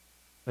Christ,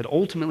 but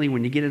ultimately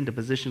when you get into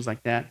positions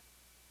like that,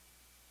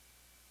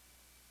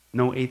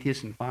 no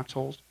atheists in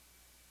foxholes,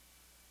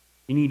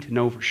 you need to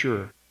know for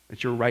sure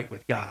that you're right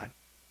with God.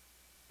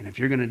 And if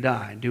you're going to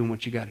die doing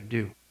what you got to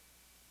do,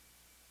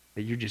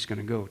 that you're just going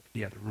to go to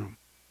the other room.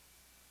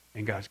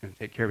 And God's going to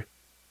take care of it.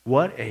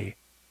 What a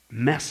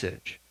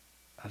message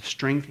of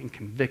strength and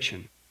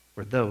conviction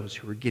for those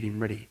who are getting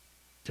ready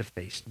to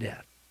face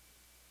death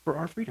for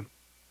our freedom.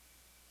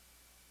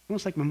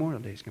 Almost like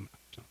Memorial Day is coming up.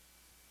 So,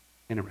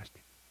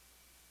 interesting.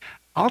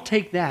 I'll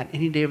take that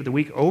any day of the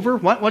week over.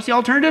 What's the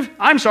alternative?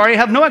 I'm sorry, I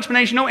have no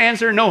explanation, no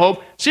answer, no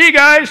hope. See you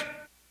guys.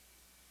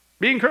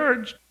 Be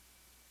encouraged.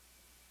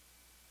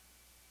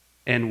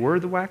 And we're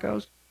the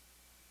wackos,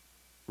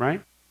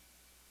 right?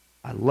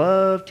 I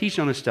love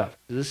teaching on this stuff.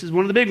 This is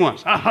one of the big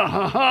ones. Ha, ha,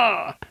 ha,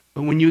 ha.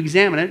 But when you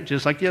examine it,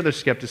 just like the other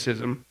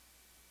skepticism,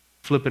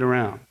 flip it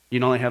around. You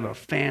not only have a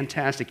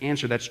fantastic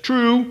answer that's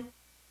true,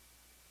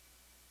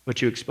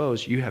 but you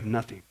expose you have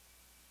nothing,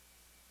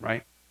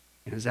 right?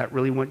 And is that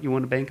really what you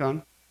want to bank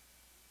on?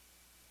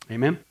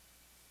 Amen?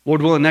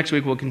 Lord willing, next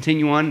week we'll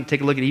continue on and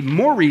take a look at even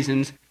more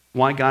reasons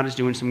why God is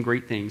doing some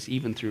great things,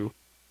 even through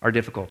our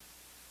difficulty.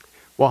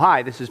 Well,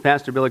 hi, this is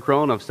Pastor Billy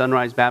Crone of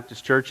Sunrise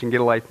Baptist Church and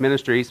Get a Life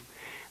Ministries,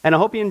 and I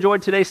hope you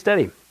enjoyed today's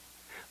study.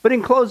 But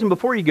in closing,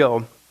 before you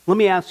go, let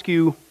me ask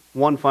you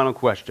one final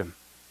question.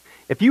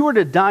 If you were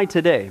to die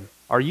today,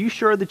 are you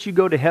sure that you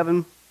go to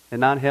heaven and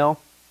not hell?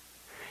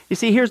 You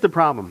see, here's the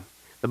problem.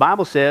 The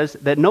Bible says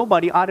that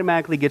nobody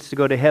automatically gets to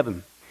go to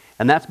heaven,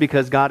 and that's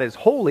because God is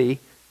holy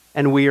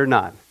and we are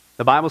not.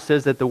 The Bible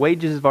says that the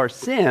wages of our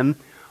sin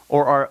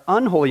or our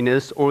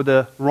unholiness or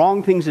the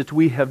wrong things that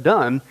we have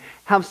done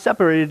have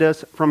separated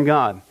us from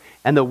God.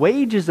 And the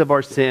wages of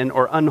our sin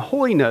or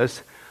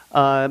unholiness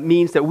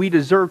means that we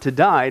deserve to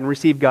die and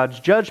receive God's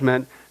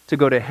judgment to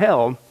go to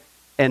hell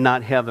and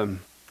not heaven.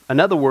 In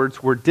other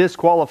words, we're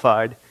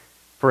disqualified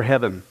for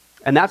heaven.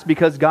 And that's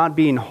because God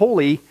being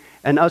holy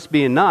and us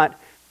being not,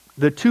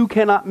 the two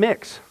cannot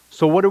mix.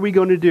 So what are we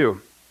going to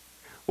do?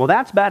 Well,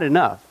 that's bad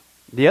enough.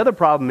 The other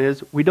problem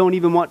is we don't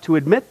even want to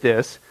admit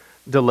this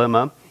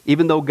dilemma,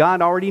 even though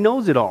God already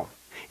knows it all.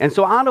 And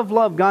so out of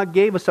love, God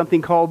gave us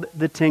something called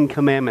the Ten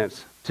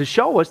Commandments to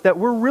show us that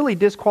we're really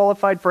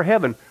disqualified for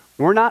heaven.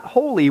 We're not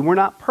holy. We're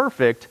not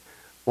perfect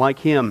like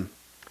Him.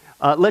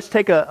 Let's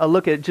take a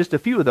look at just a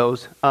few of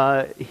those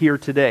here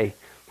today.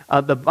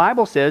 The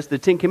Bible says, the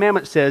Ten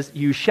Commandments says,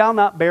 you shall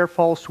not bear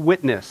false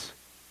witness.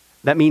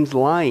 That means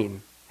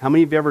lying. How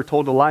many of you ever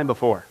told a lie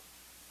before?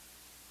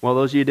 Well,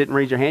 those of you who didn't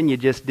raise your hand, you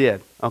just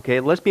did. Okay,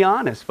 let's be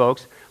honest,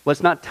 folks.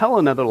 Let's not tell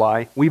another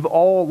lie. We've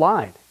all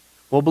lied.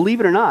 Well,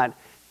 believe it or not,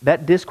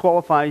 that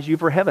disqualifies you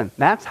for heaven.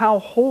 That's how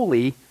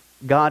holy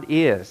God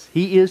is.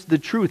 He is the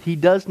truth. He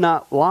does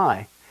not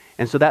lie.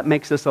 And so that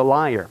makes us a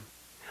liar.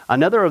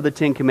 Another of the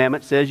Ten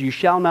Commandments says, you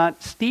shall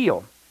not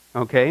steal.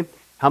 Okay?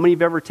 How many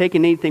have ever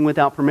taken anything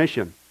without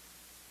permission?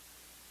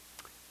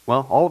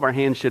 Well, all of our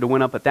hands should have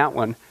went up at that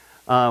one.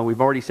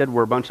 We've already said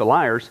we're a bunch of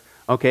liars.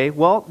 Okay,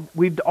 well,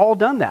 we've all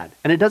done that.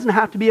 And it doesn't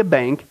have to be a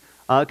bank.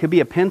 It could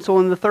be a pencil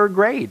in the third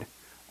grade.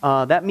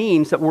 That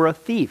means that we're a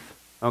thief.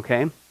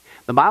 Okay?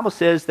 The Bible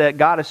says that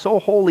God is so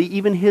holy,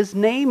 even His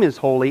name is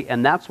holy.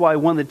 And that's why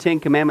one of the Ten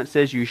Commandments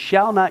says, you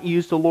shall not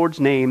use the Lord's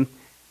name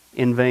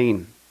in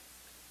vain.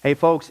 Hey,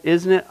 folks,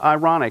 isn't it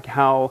ironic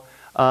how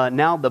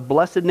now the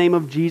blessed name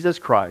of Jesus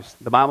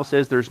Christ, the Bible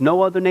says there's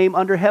no other name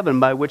under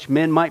heaven by which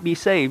men might be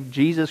saved,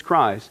 Jesus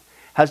Christ,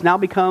 has now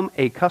become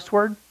a cuss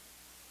word?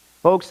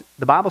 Folks,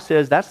 the Bible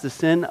says that's the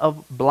sin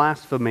of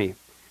blasphemy,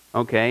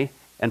 okay?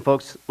 And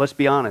folks, let's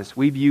be honest,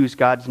 we've used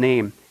God's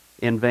name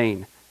in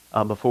vain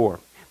before.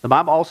 The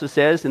Bible also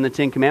says in the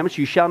Ten Commandments,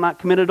 you shall not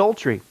commit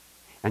adultery.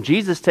 And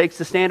Jesus takes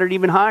the standard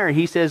even higher.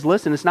 He says,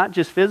 listen, it's not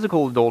just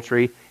physical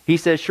adultery. He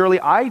says, surely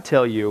I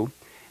tell you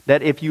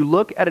that if you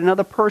look at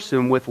another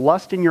person with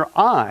lust in your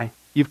eye,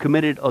 you've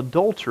committed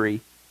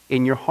adultery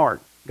in your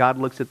heart. God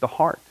looks at the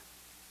heart.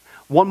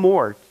 One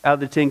more out of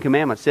the Ten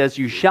Commandments says,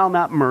 you shall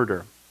not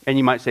murder. And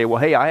you might say,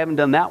 well, hey, I haven't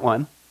done that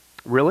one.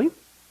 Really?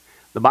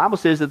 The Bible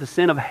says that the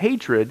sin of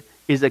hatred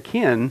is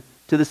akin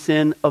to the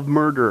sin of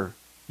murder.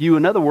 You,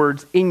 in other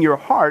words, in your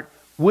heart,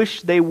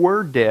 wish they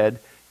were dead.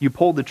 You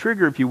pulled the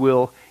trigger, if you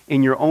will,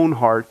 in your own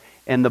heart.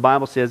 And the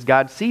Bible says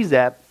God sees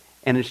that,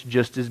 and it's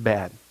just as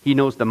bad. He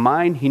knows the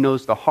mind, He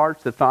knows the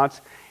hearts, the thoughts,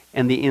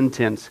 and the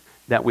intents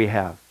that we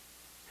have.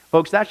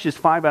 Folks, that's just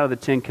 5 out of the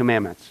 10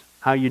 Commandments.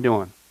 How you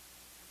doing?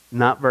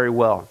 Not very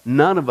well.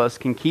 None of us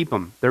can keep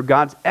them. They're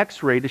God's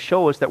x-ray to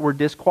show us that we're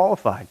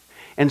disqualified.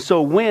 And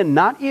so when,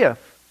 not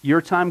if,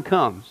 your time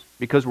comes,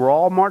 because we're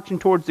all marching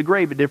towards the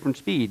grave at different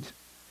speeds,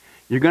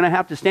 you're going to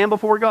have to stand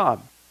before God.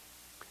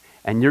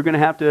 And you're going to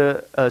have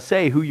to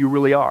say who you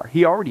really are.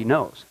 He already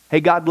knows.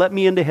 Hey, God, let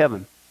me into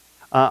heaven.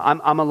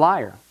 I'm a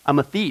liar. I'm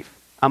a thief.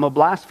 I'm a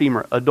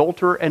blasphemer,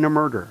 adulterer, and a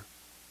murderer.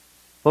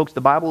 Folks, the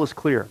Bible is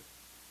clear.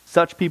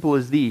 Such people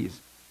as these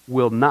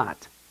will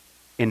not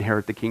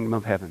inherit the kingdom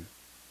of heaven.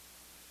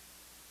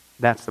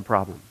 That's the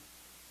problem.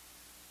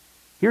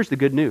 Here's the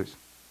good news.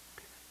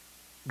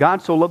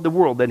 God so loved the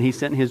world that He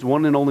sent His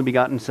one and only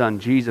begotten Son,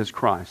 Jesus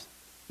Christ,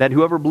 that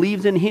whoever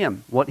believes in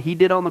Him, what He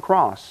did on the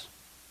cross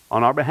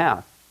on our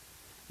behalf,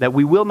 that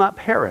we will not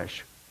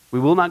perish, we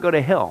will not go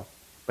to hell,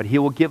 but He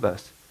will give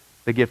us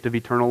the gift of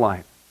eternal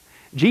life.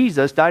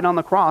 Jesus died on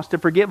the cross to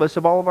forgive us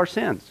of all of our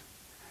sins.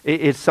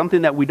 It's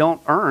something that we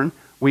don't earn.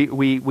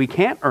 We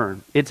can't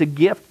earn. It's a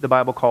gift, the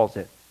Bible calls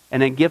it,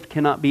 and a gift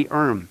cannot be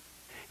earned.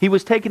 He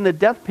was taking the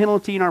death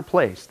penalty in our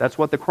place. That's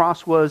what the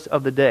cross was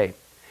of the day.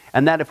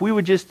 And that if we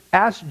would just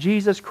ask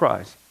Jesus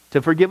Christ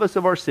to forgive us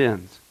of our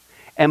sins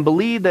and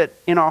believe that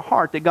in our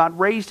heart that God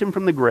raised Him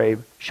from the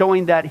grave,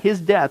 showing that His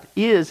death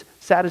is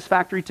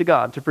satisfactory to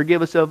God to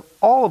forgive us of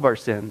all of our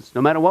sins,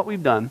 no matter what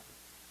we've done,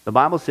 the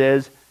Bible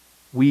says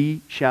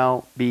we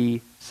shall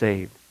be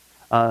saved.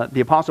 The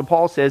Apostle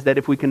Paul says that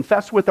if we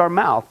confess with our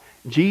mouth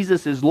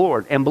Jesus is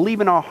Lord and believe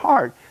in our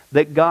heart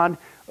that God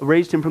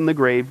raised Him from the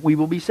grave, we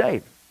will be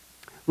saved.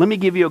 let me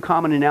give you a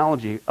common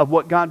analogy of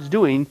what God's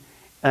doing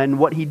and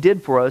what he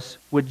did for us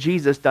with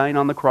Jesus dying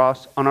on the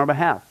cross on our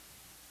behalf.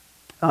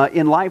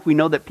 In life, we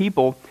know that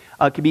people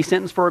can be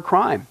sentenced for a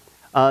crime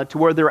to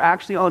where they're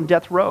actually on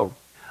death row.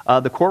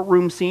 The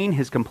courtroom scene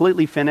is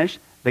completely finished.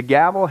 The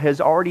gavel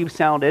has already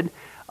sounded.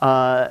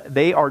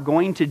 They are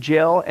going to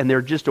jail, and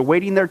they're just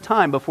awaiting their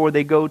time before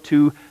they go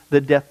to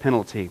the death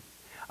penalty.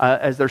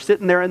 As they're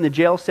sitting there in the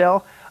jail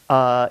cell,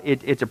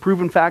 it's a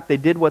proven fact they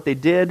did what they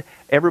did.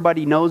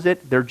 Everybody knows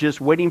it. They're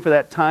just waiting for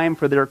that time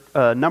for their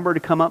number to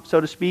come up,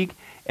 so to speak,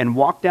 and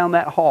walk down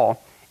that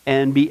hall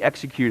and be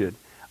executed.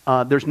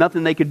 There's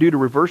nothing they could do to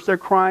reverse their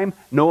crime.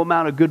 No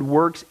amount of good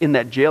works in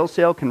that jail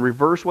cell can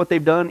reverse what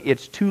they've done.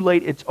 It's too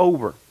late. It's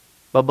over.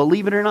 But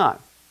believe it or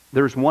not,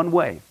 there's one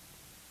way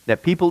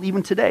that people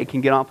even today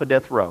can get off of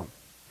death row.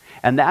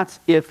 And that's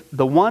if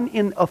the one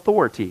in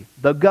authority,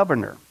 the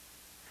governor,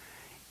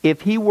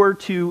 if he were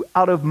to,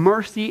 out of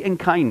mercy and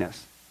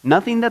kindness,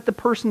 nothing that the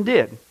person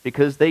did,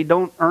 because they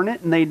don't earn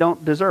it and they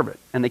don't deserve it,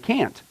 and they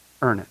can't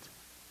earn it,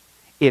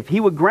 if he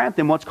would grant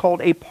them what's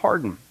called a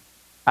pardon,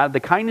 out of the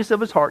kindness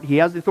of his heart, he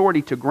has the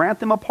authority to grant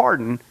them a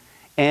pardon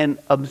and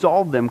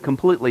absolve them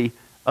completely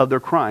of their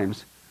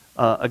crimes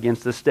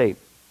against the state.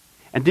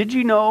 And did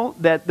you know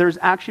that there's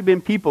actually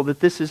been people that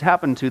this has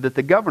happened to, that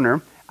the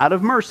governor, out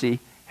of mercy,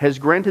 has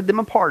granted them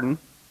a pardon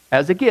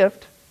as a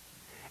gift,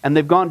 and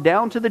they've gone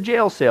down to the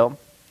jail cell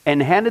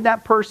and handed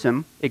that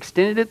person,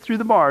 extended it through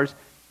the bars,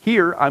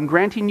 here, I'm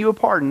granting you a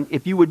pardon.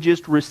 If you would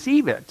just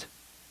receive it,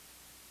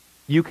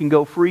 you can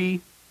go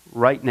free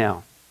right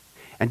now.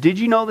 And did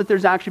you know that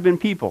there's actually been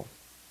people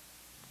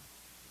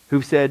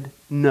who've said,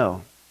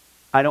 no,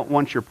 I don't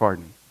want your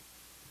pardon.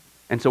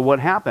 And so what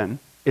happened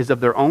is, of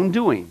their own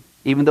doing,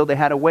 even though they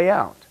had a way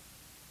out,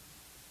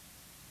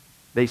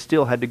 they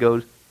still had to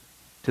go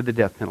to the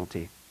death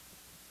penalty.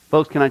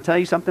 Folks, can I tell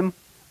you something?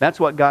 That's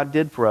what God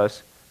did for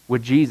us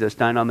with Jesus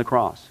dying on the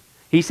cross.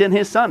 He sent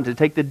his son to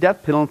take the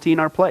death penalty in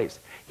our place.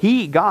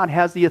 God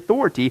has the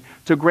authority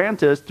to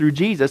grant us through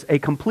Jesus a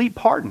complete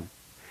pardon.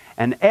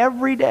 And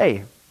every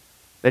day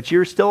that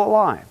you're still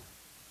alive,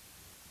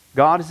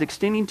 God is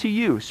extending to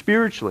you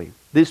spiritually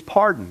this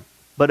pardon.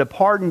 But a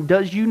pardon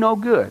does you no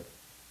good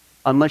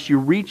unless you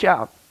reach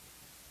out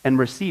and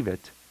receive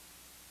it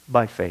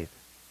by faith.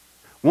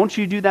 Won't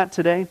you do that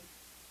today?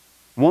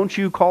 Won't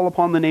you call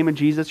upon the name of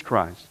Jesus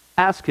Christ?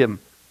 Ask him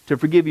to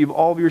forgive you of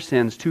all of your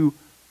sins, to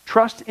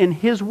trust in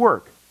his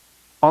work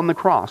on the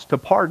cross to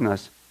pardon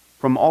us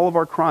from all of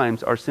our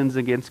crimes, our sins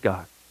against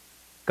God.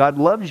 God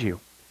loves you.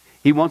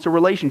 He wants a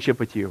relationship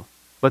with you.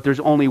 But there's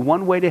only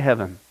one way to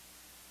heaven.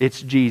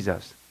 It's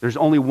Jesus. There's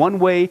only one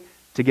way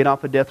to get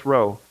off of death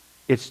row.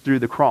 It's through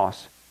the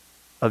cross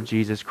of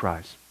Jesus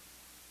Christ.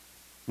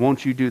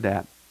 Won't you do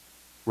that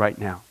right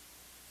now?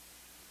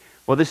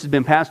 Well, this has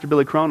been Pastor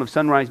Billy Crone of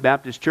Sunrise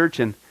Baptist Church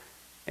and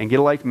Get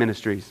a Life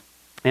Ministries.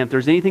 And if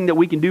there's anything that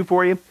we can do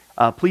for you,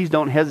 please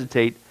don't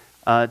hesitate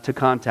to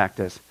contact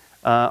us.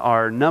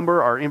 Our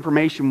number, our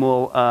information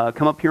will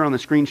come up here on the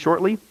screen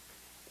shortly.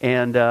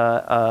 And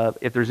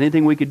if there's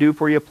anything we could do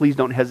for you, please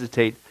don't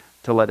hesitate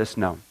to let us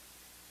know.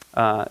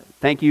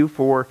 Thank you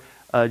for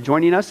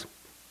joining us.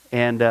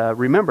 And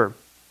remember,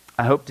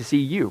 I hope to see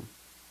you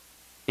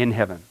in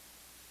heaven.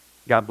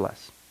 God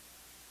bless.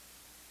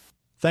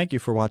 Thank you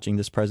for watching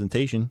this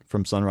presentation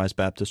from Sunrise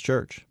Baptist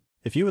Church.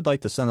 If you would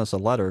like to send us a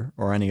letter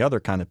or any other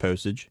kind of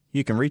postage,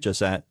 you can reach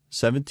us at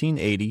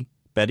 1780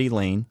 Betty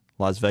Lane,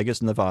 Las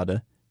Vegas,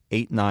 Nevada,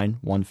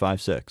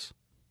 89156.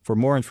 For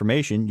more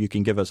information, you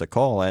can give us a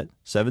call at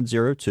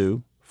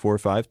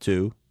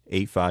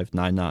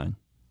 702-452-8599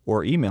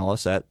 or email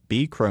us at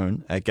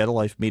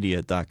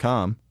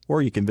bcrone@getalifemedia.com,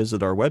 or you can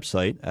visit our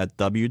website at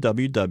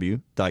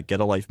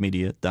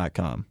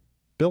www.getalifemedia.com.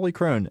 Billy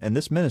Crone and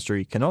this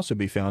ministry can also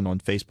be found on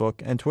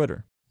Facebook and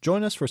Twitter.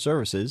 Join us for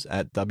services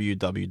at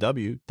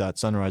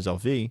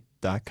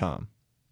www.sunriselv.com.